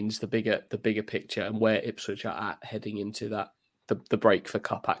what it means, the bigger picture, and where Ipswich are at heading into that the break for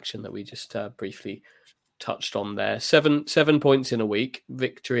cup action that we just briefly touched on there. 7 points in a week,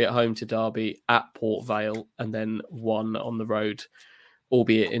 victory at home to Derby, at Port Vale, and then 1 on the road,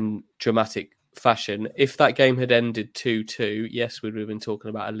 albeit in dramatic fashion. If that game had ended 2-2, yes, we'd have been talking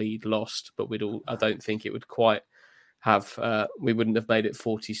about a lead lost, but I don't think it would quite have. We wouldn't have made it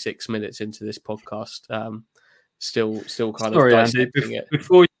 46 minutes into this podcast. Still kind of dissecting it.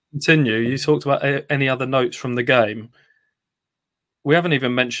 Before you continue, you talked about any other notes from the game. We haven't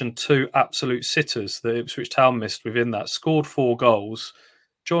even mentioned 2 absolute sitters that Ipswich Town missed within that. Scored 4 goals.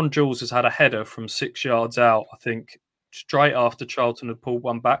 John Jules has had a header from 6 yards out, I think, straight after Charlton had pulled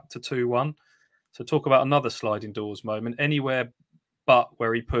one back to 2-1. So talk about another sliding doors moment. Anywhere but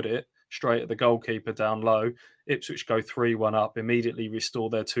where he put it, straight at the goalkeeper down low, Ipswich go 3-1 up, immediately restore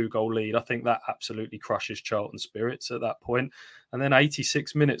their 2-goal lead. I think that absolutely crushes Charlton's spirits at that point. And then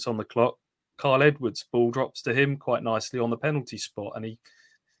 86 minutes on the clock, Kyle Edwards' ball drops to him quite nicely on the penalty spot, and he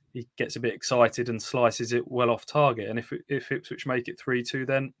gets a bit excited and slices it well off target. And if Ipswich make it 3-2,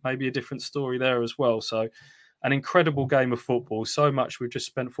 then maybe a different story there as well. So an incredible game of football. So much we've just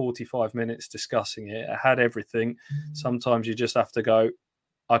spent 45 minutes discussing it. It had everything. Sometimes you just have to go,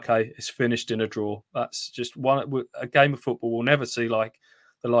 okay, it's finished in a draw. That's just a game of football we'll never see like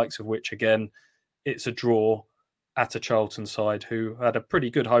the likes of which again. It's a draw at a Charlton side who had a pretty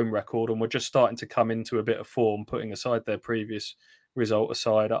good home record and were just starting to come into a bit of form, putting aside their previous result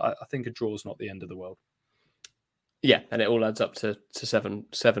aside. I think a draw is not the end of the world. Yeah, and it all adds up to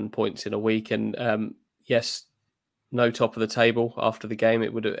 7 points in a week. And yes, no top of the table after the game.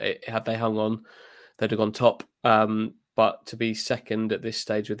 Had they hung on, they'd have gone top. But to be second at this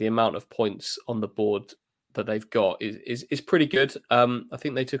stage with the amount of points on the board that they've got is pretty good. I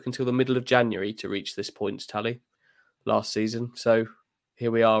think they took until the middle of January to reach this points tally last season. So here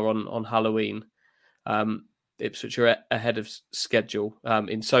we are on Halloween. Ipswich are ahead of schedule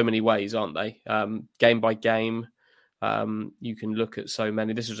in so many ways, aren't they? Game by game, you can look at so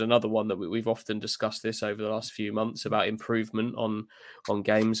many. This was another one that we've often discussed this over the last few months about improvement on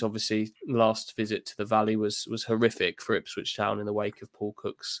games. Obviously, last visit to the Valley was horrific for Ipswich Town in the wake of Paul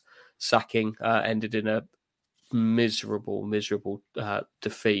Cook's sacking. Ended in a miserable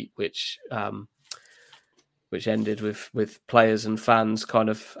defeat, which ended with players and fans kind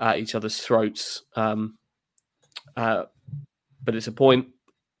of at each other's throats. But it's a point.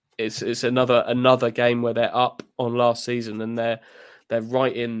 It's another game where they're up on last season and they're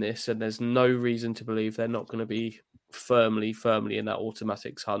right in this, and there's no reason to believe they're not going to be firmly in that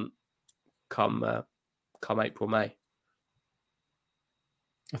automatics hunt come April, May.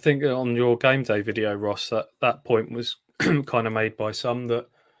 I think on your game day video, Ross, that point was kind of made by some that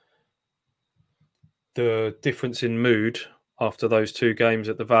the difference in mood after those 2 games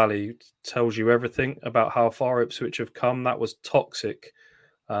at the Valley tells you everything about how far Ipswich have come. That was toxic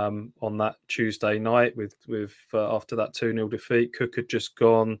on that Tuesday night with after that 2-0 defeat. Cook had just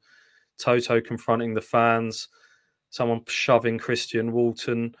gone, Toto confronting the fans, someone shoving Christian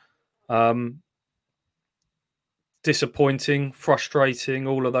Walton. Disappointing, frustrating,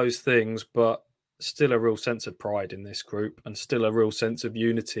 all of those things, but still a real sense of pride in this group and still a real sense of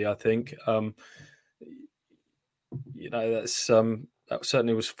unity, I think. That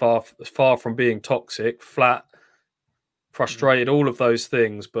certainly was far from being toxic, flat, frustrated, all of those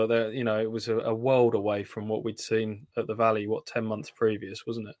things. But it was a world away from what we'd seen at the Valley, 10 months previous,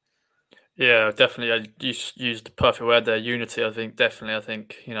 wasn't it? Yeah, definitely. You used the perfect word there, unity. I think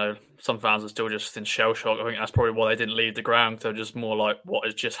some fans are still just in shell shock. I think that's probably why they didn't leave the ground. They're just more like what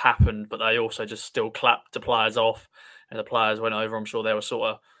has just happened, but they also just still clapped the players off, and the players went over. I'm sure they were sort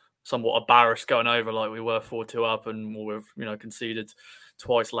of somewhat embarrassed going over, like we were 4-2 up and we've conceded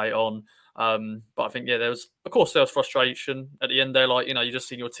twice late on. But I think there was frustration at the end there. Like you just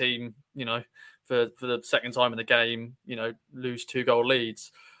seen your team for the second time in the game lose 2-goal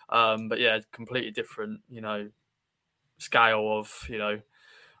leads. But completely different scale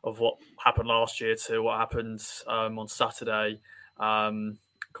of what happened last year to what happened on Saturday. Of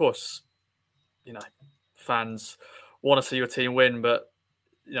course, fans want to see your team win, but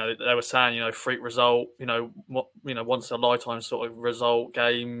they were saying, freak result, once in a lifetime sort of result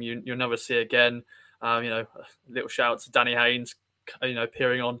game, you'll never see again. A little shout out to Danny Haynes,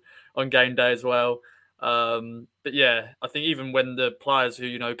 appearing on game day as well. But I think even when the players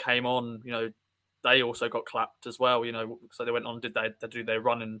who, came on, they also got clapped as well, so they went on, did they do their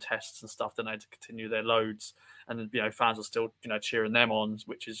running tests and stuff, then they had to continue their loads. And, fans are still, cheering them on,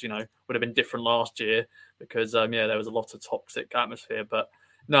 which is, would have been different last year because, there was a lot of toxic atmosphere. But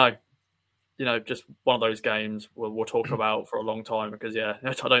no, just one of those games we'll talk about for a long time because, I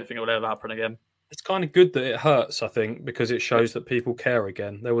don't think it will ever happen again. It's kind of good that it hurts, I think, because it shows that people care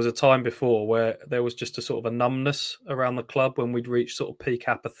again. There was a time before where there was just a sort of a numbness around the club when we'd reached sort of peak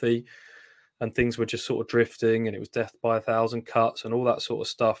apathy and things were just sort of drifting and it was death by 1,000 cuts and all that sort of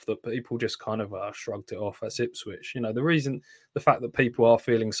stuff that people just kind of shrugged it off. That's Ipswich. The fact that people are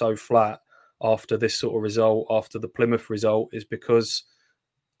feeling so flat after this sort of result, after the Plymouth result, is because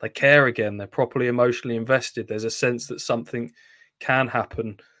they care again. They're properly emotionally invested. There's a sense that something can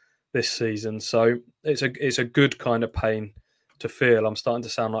happen this season. So it's a good kind of pain to feel. I'm starting to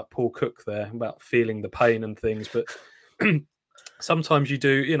sound like Paul Cook there about feeling the pain and things, but sometimes you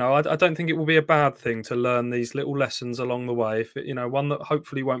do, I don't think it will be a bad thing to learn these little lessons along the way. If one that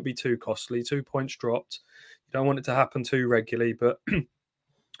hopefully won't be too costly, 2 points dropped. You don't want it to happen too regularly, but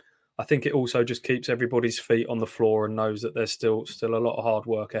I think it also just keeps everybody's feet on the floor and knows that there's still a lot of hard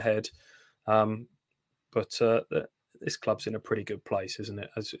work ahead. But this club's in a pretty good place, isn't it,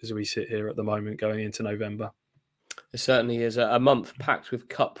 as we sit here at the moment going into November? It certainly is a month packed with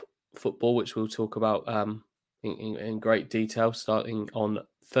cup football, which we'll talk about in great detail starting on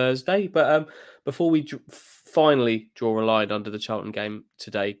Thursday. But before we finally draw a line under the Charlton game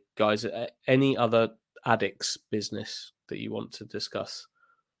today, guys, any other addicts business that you want to discuss?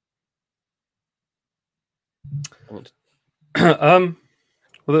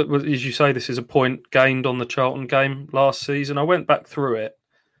 Well, as you say, this is a point gained on the Charlton game last season. I went back through it,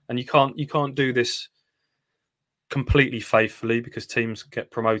 and you can't do this completely faithfully because teams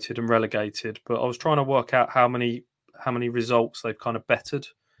get promoted and relegated. But I was trying to work out how many results they've kind of bettered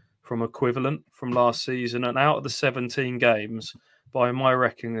from equivalent from last season, and out of the 17 games, by my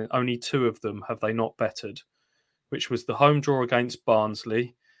reckoning, only 2 of them have they not bettered, which was the home draw against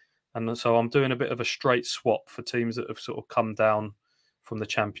Barnsley. And so I'm doing a bit of a straight swap for teams that have sort of come down from the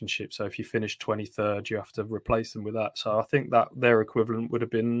Championship. So if you finish 23rd, you have to replace them with that. So I think that their equivalent would have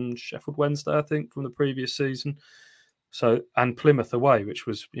been Sheffield Wednesday, I think, from the previous season. So, and Plymouth away, which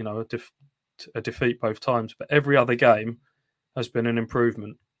was, a defeat both times. But every other game has been an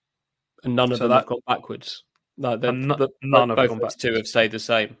improvement. And none of them have gone backwards. No, none have gone backwards. 2 have stayed the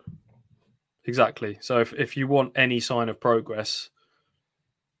same. Exactly. So if you want any sign of progress,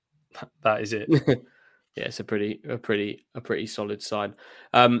 that is it. Yeah, it's a pretty solid sign,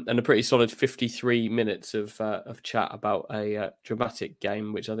 and a pretty solid 53 minutes of chat about a dramatic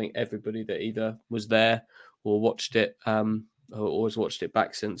game, which I think everybody that either was there or watched it, or has watched it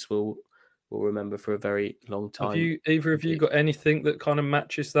back since will remember for a very long time. Have either of you got anything that kind of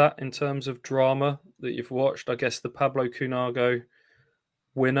matches that in terms of drama that you've watched? I guess the Pablo Cunago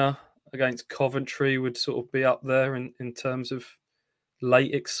winner against Coventry would sort of be up there in terms of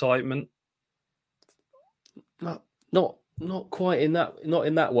late excitement. Not quite in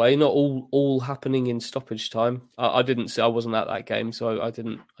that way. Not all happening in stoppage time. I wasn't at that game, so I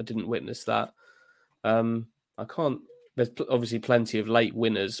didn't witness that. I can't. There's obviously plenty of late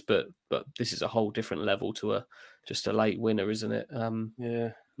winners, but this is a whole different level to just a late winner, isn't it?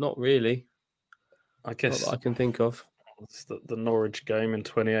 Yeah, not really. I guess not that I can think of. It's the Norwich game in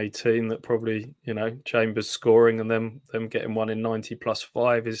 2018 that probably, Chambers scoring and them getting one in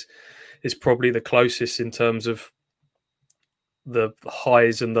 90+5 is is probably the closest in terms of the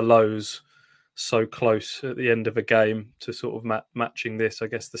highs and the lows. So close at the end of a game to sort of matching this. I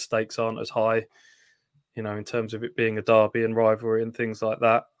guess the stakes aren't as high, in terms of it being a derby and rivalry and things like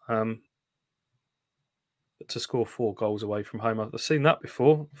that. But to score 4 goals away from home, I've seen that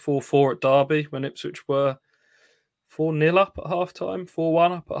before. 4-4 at Derby when Ipswich were 4-0 up at half-time,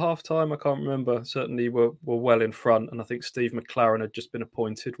 4-1 up at half-time. I can't remember. Certainly were well in front. And I think Steve McLaren had just been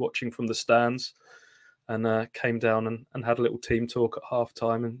appointed watching from the stands and came down and had a little team talk at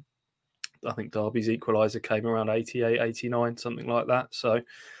half-time. And I think Derby's equaliser came around 88, 89, something like that. So,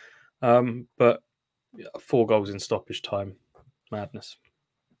 but 4 goals in stoppage time. Madness.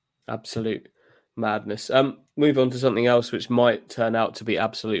 Absolute madness. Move on to something else which might turn out to be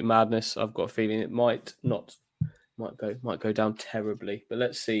absolute madness. I've got a feeling it might go down terribly, but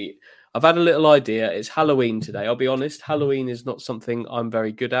let's see. I've had a little idea. It's Halloween today. I'll be honest, Halloween is not something I'm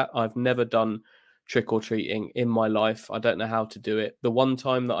very good at. I've never done trick-or-treating in my life. I don't know how to do it. The one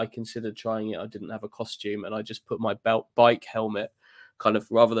time that I considered trying it, I didn't have a costume, and I just put my bike helmet kind of,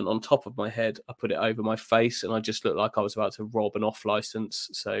 rather than on top of my head, I put it over my face, and I just looked like I was about to rob an off license.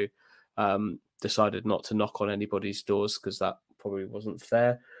 So decided not to knock on anybody's doors because that probably wasn't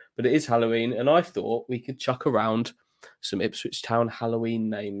fair. But it is Halloween, and I thought we could chuck around some Ipswich Town Halloween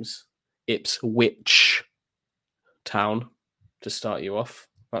names. Ipswich Town to start you off.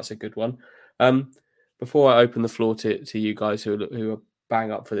 That's a good one. Before I open the floor to you guys who are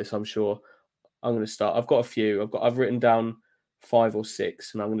bang up for this, I'm sure I'm going to start. I've got a few. I've written down 5 or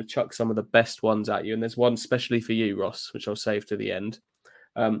 6, and I'm going to chuck some of the best ones at you. And there's one especially for you, Ross, which I'll save to the end.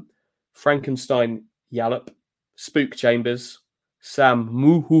 Frankenstein Yallop, Spook Chambers, Sam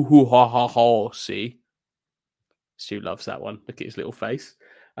Muhuhuhahahosi. Stu loves that one. Look at his little face.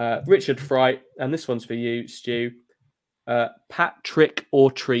 Richard Fright, and this one's for you, Stu. Patrick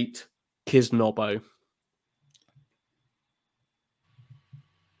or Treat Kisnobo.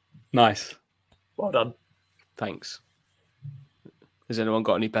 Nice. Well done. Thanks. Has anyone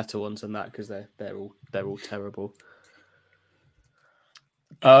got any better ones than that? Because they're all terrible.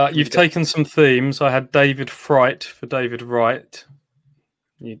 You've taken some themes. I had David Fright for David Wright.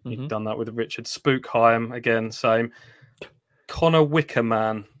 You've done that with Richard. Spookheim, again, same. Connor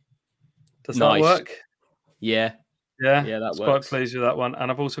Wickerman. Does that work? Yeah. Yeah, that works. Quite pleased with that one.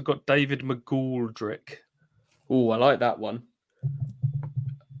 And I've also got David McGoldrick. Oh, I like that one.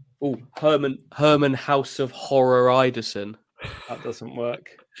 Oh, Herman House of Horror Iderson. That doesn't work.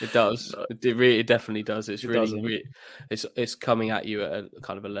 It does. It definitely does. It's really it's coming at you at a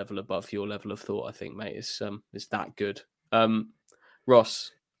kind of a level above your level of thought, I think, mate. It's that good.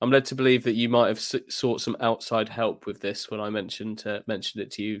 Ross, I'm led to believe that you might have sought some outside help with this when I mentioned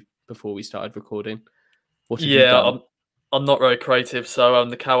it to you before we started recording. What have you done? I'm not very creative, so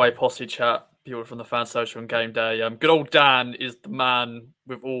the Coway Posse chat, people from the Fan Social and Game Day. Good old Dan is the man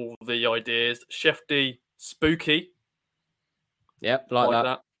with all the ideas. Shefty Spooky. Yep, like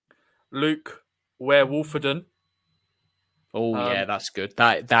that. Luke Werewolferdon. Oh, yeah, that's good.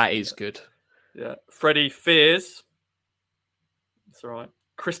 That is good. Yeah. Freddie Fears. That's all right.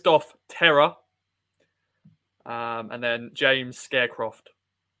 Christoph Terror. And then James Scarecroft.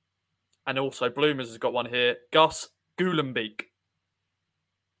 And also Bloomers has got one here. Gus Gulenbeek.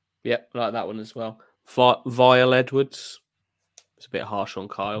 Yep, like that one as well. Vial Edwards. It's a bit harsh on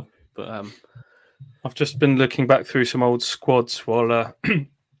Kyle, but I've just been looking back through some old squads while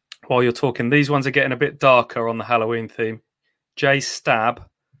you're talking. These ones are getting a bit darker on the Halloween theme. Jay Stab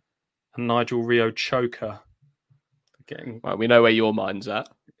and Nigel Rio Choker. Right, we know where your mind's at.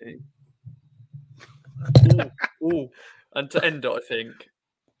 Ooh. And to end it, I think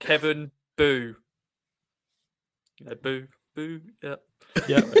Kevin Boo. Boo. Yeah.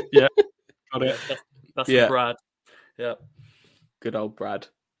 Yeah. Got it. That's Brad. Yeah. Good old Brad.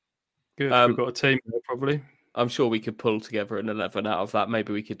 Good. We've got a team there, probably. I'm sure we could pull together an 11 out of that.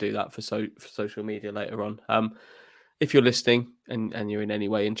 Maybe we could do that for social media later on. If you're listening and you're in any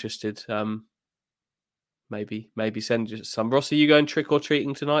way interested, maybe send you some. Ross, are you going trick or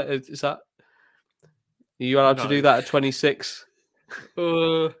treating tonight? Is that? Are you allowed to do that at 26?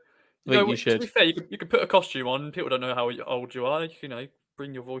 You should. To be fair, you could put a costume on. People don't know how old you are.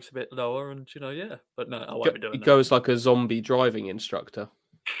 Bring your voice a bit lower, and yeah. But no, I won't be doing that. Go as like a zombie driving instructor.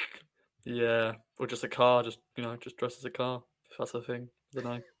 Yeah, or just a car. Just dress as a car. If that's the thing. I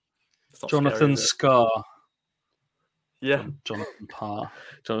don't know. It's not Jonathan scary, Scar. Yeah, Jonathan Parr.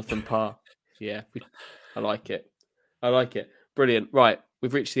 Jonathan Parr. Yeah, I like it. Brilliant. Right,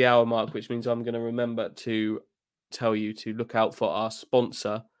 we've reached the hour mark, which means I'm going to remember to tell you to look out for our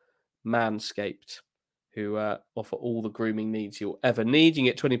sponsor, Manscaped. who offer all the grooming needs you'll ever need. You can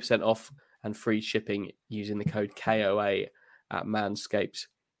get 20% off and free shipping using the code KOA at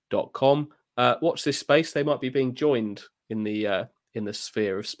manscaped.com. Watch this space. They might be being joined in the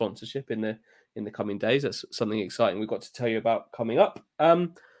sphere of sponsorship in the coming days. That's something exciting we've got to tell you about coming up.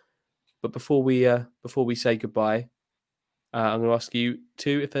 But before we say goodbye, I'm going to ask you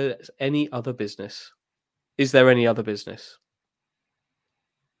two if there's any other business. Is there any other business?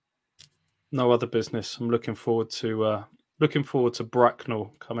 No other business. I'm looking forward to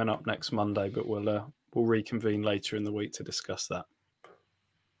Bracknell coming up next Monday, but we'll reconvene later in the week to discuss that.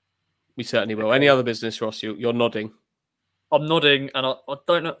 We certainly will. Any other business, Ross? You're nodding. I'm nodding, and I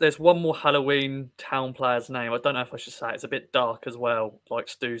don't know. There's one more Halloween town player's name. I don't know if I should say it. It's a bit dark as well, like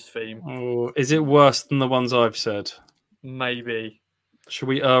Stu's theme. Oh, is it worse than the ones I've said? Maybe. Should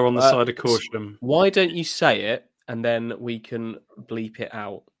we err on the side of caution? Why don't you say it, and then we can bleep it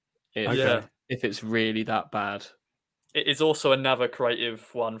out if it's really that bad. It is also another creative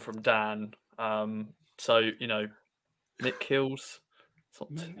one from Dan. So, Nick Kills.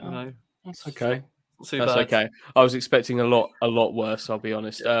 That's okay. That's okay. I was expecting a lot worse. I'll be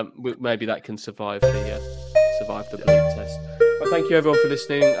honest. Maybe that can survive the bleep test. But thank you everyone for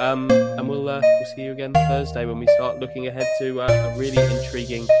listening. And we'll see you again Thursday when we start looking ahead to a really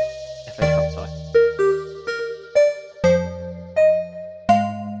intriguing